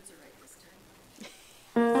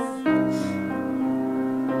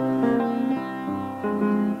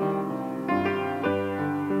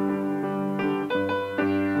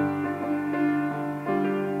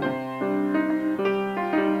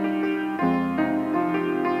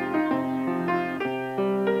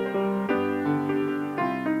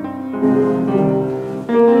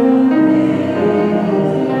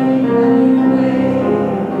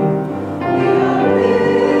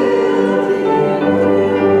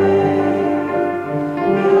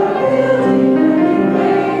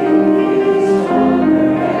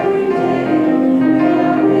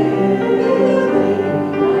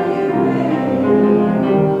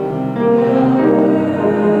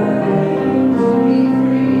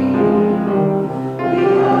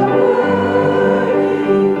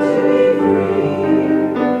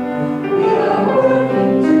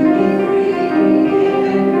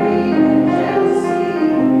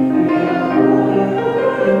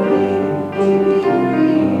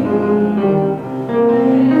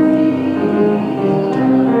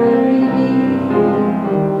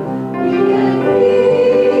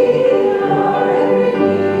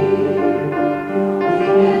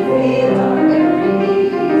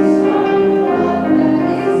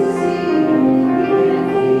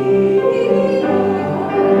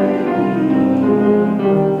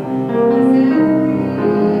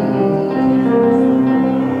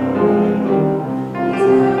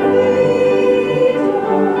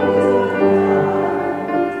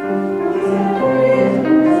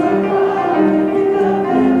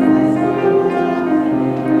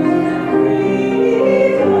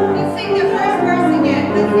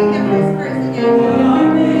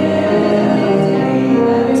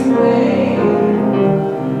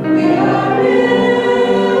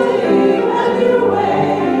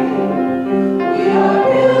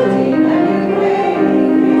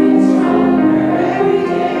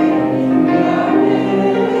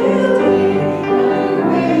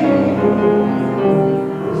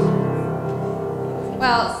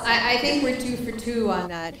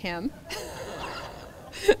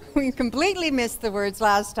 We completely missed the words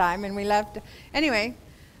last time and we left. Anyway,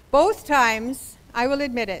 both times, I will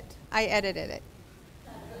admit it, I edited it.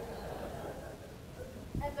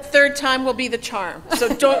 The third time will be the charm,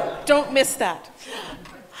 so don't miss that.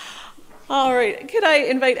 All right, could I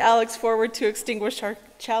invite Alex forward to extinguish our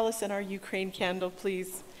chalice and our Ukraine candle,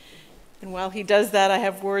 please? And while he does that, I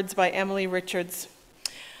have words by Emily Richards.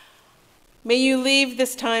 May you leave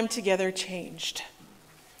this time together changed.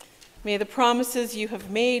 May the promises you have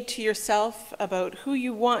made to yourself about who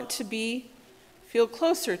you want to be feel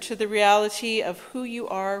closer to the reality of who you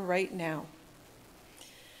are right now.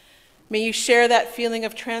 May you share that feeling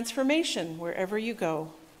of transformation wherever you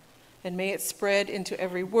go, and may it spread into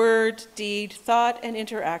every word, deed, thought, and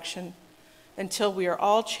interaction until we are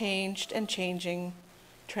all changed and changing,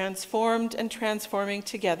 transformed and transforming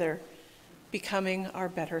together, becoming our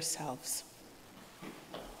better selves.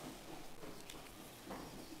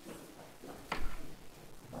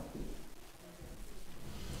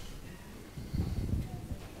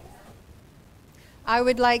 I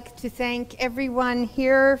would like to thank everyone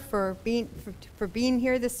here for being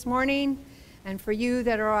here this morning, and for you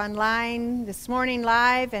that are online this morning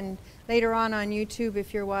live and later on YouTube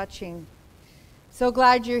if you're watching. So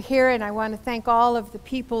glad you're here, and I want to thank all of the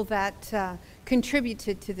people that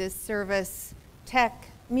contributed to this service: tech,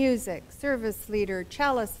 music, service leader,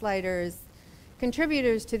 chalice lighters,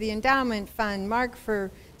 contributors to the endowment fund, Mark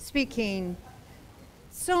for speaking.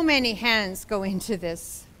 So many hands go into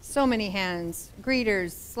this, so many hands,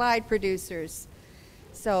 greeters, slide producers.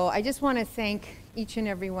 So I just want to thank each and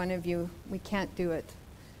every one of you. We can't do it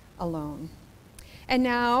alone. And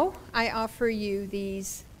now I offer you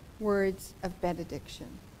these words of benediction.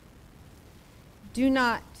 Do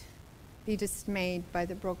not be dismayed by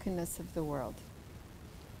the brokenness of the world.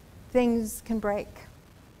 Things can break,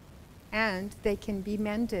 and they can be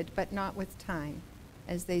mended, but not with time.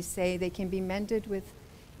 As they say, they can be mended with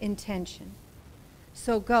intention.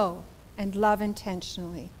 So go and love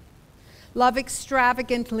intentionally. Love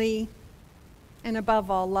extravagantly, and above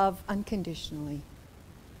all, love unconditionally.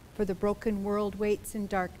 For the broken world waits in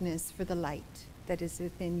darkness for the light that is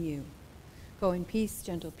within you. Go in peace,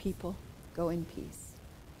 gentle people. Go in peace.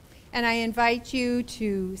 And I invite you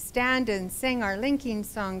to stand and sing our linking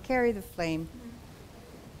song, Carry the Flame.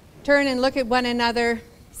 Turn and look at one another.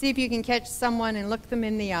 See if you can catch someone and look them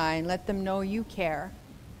in the eye and let them know you care.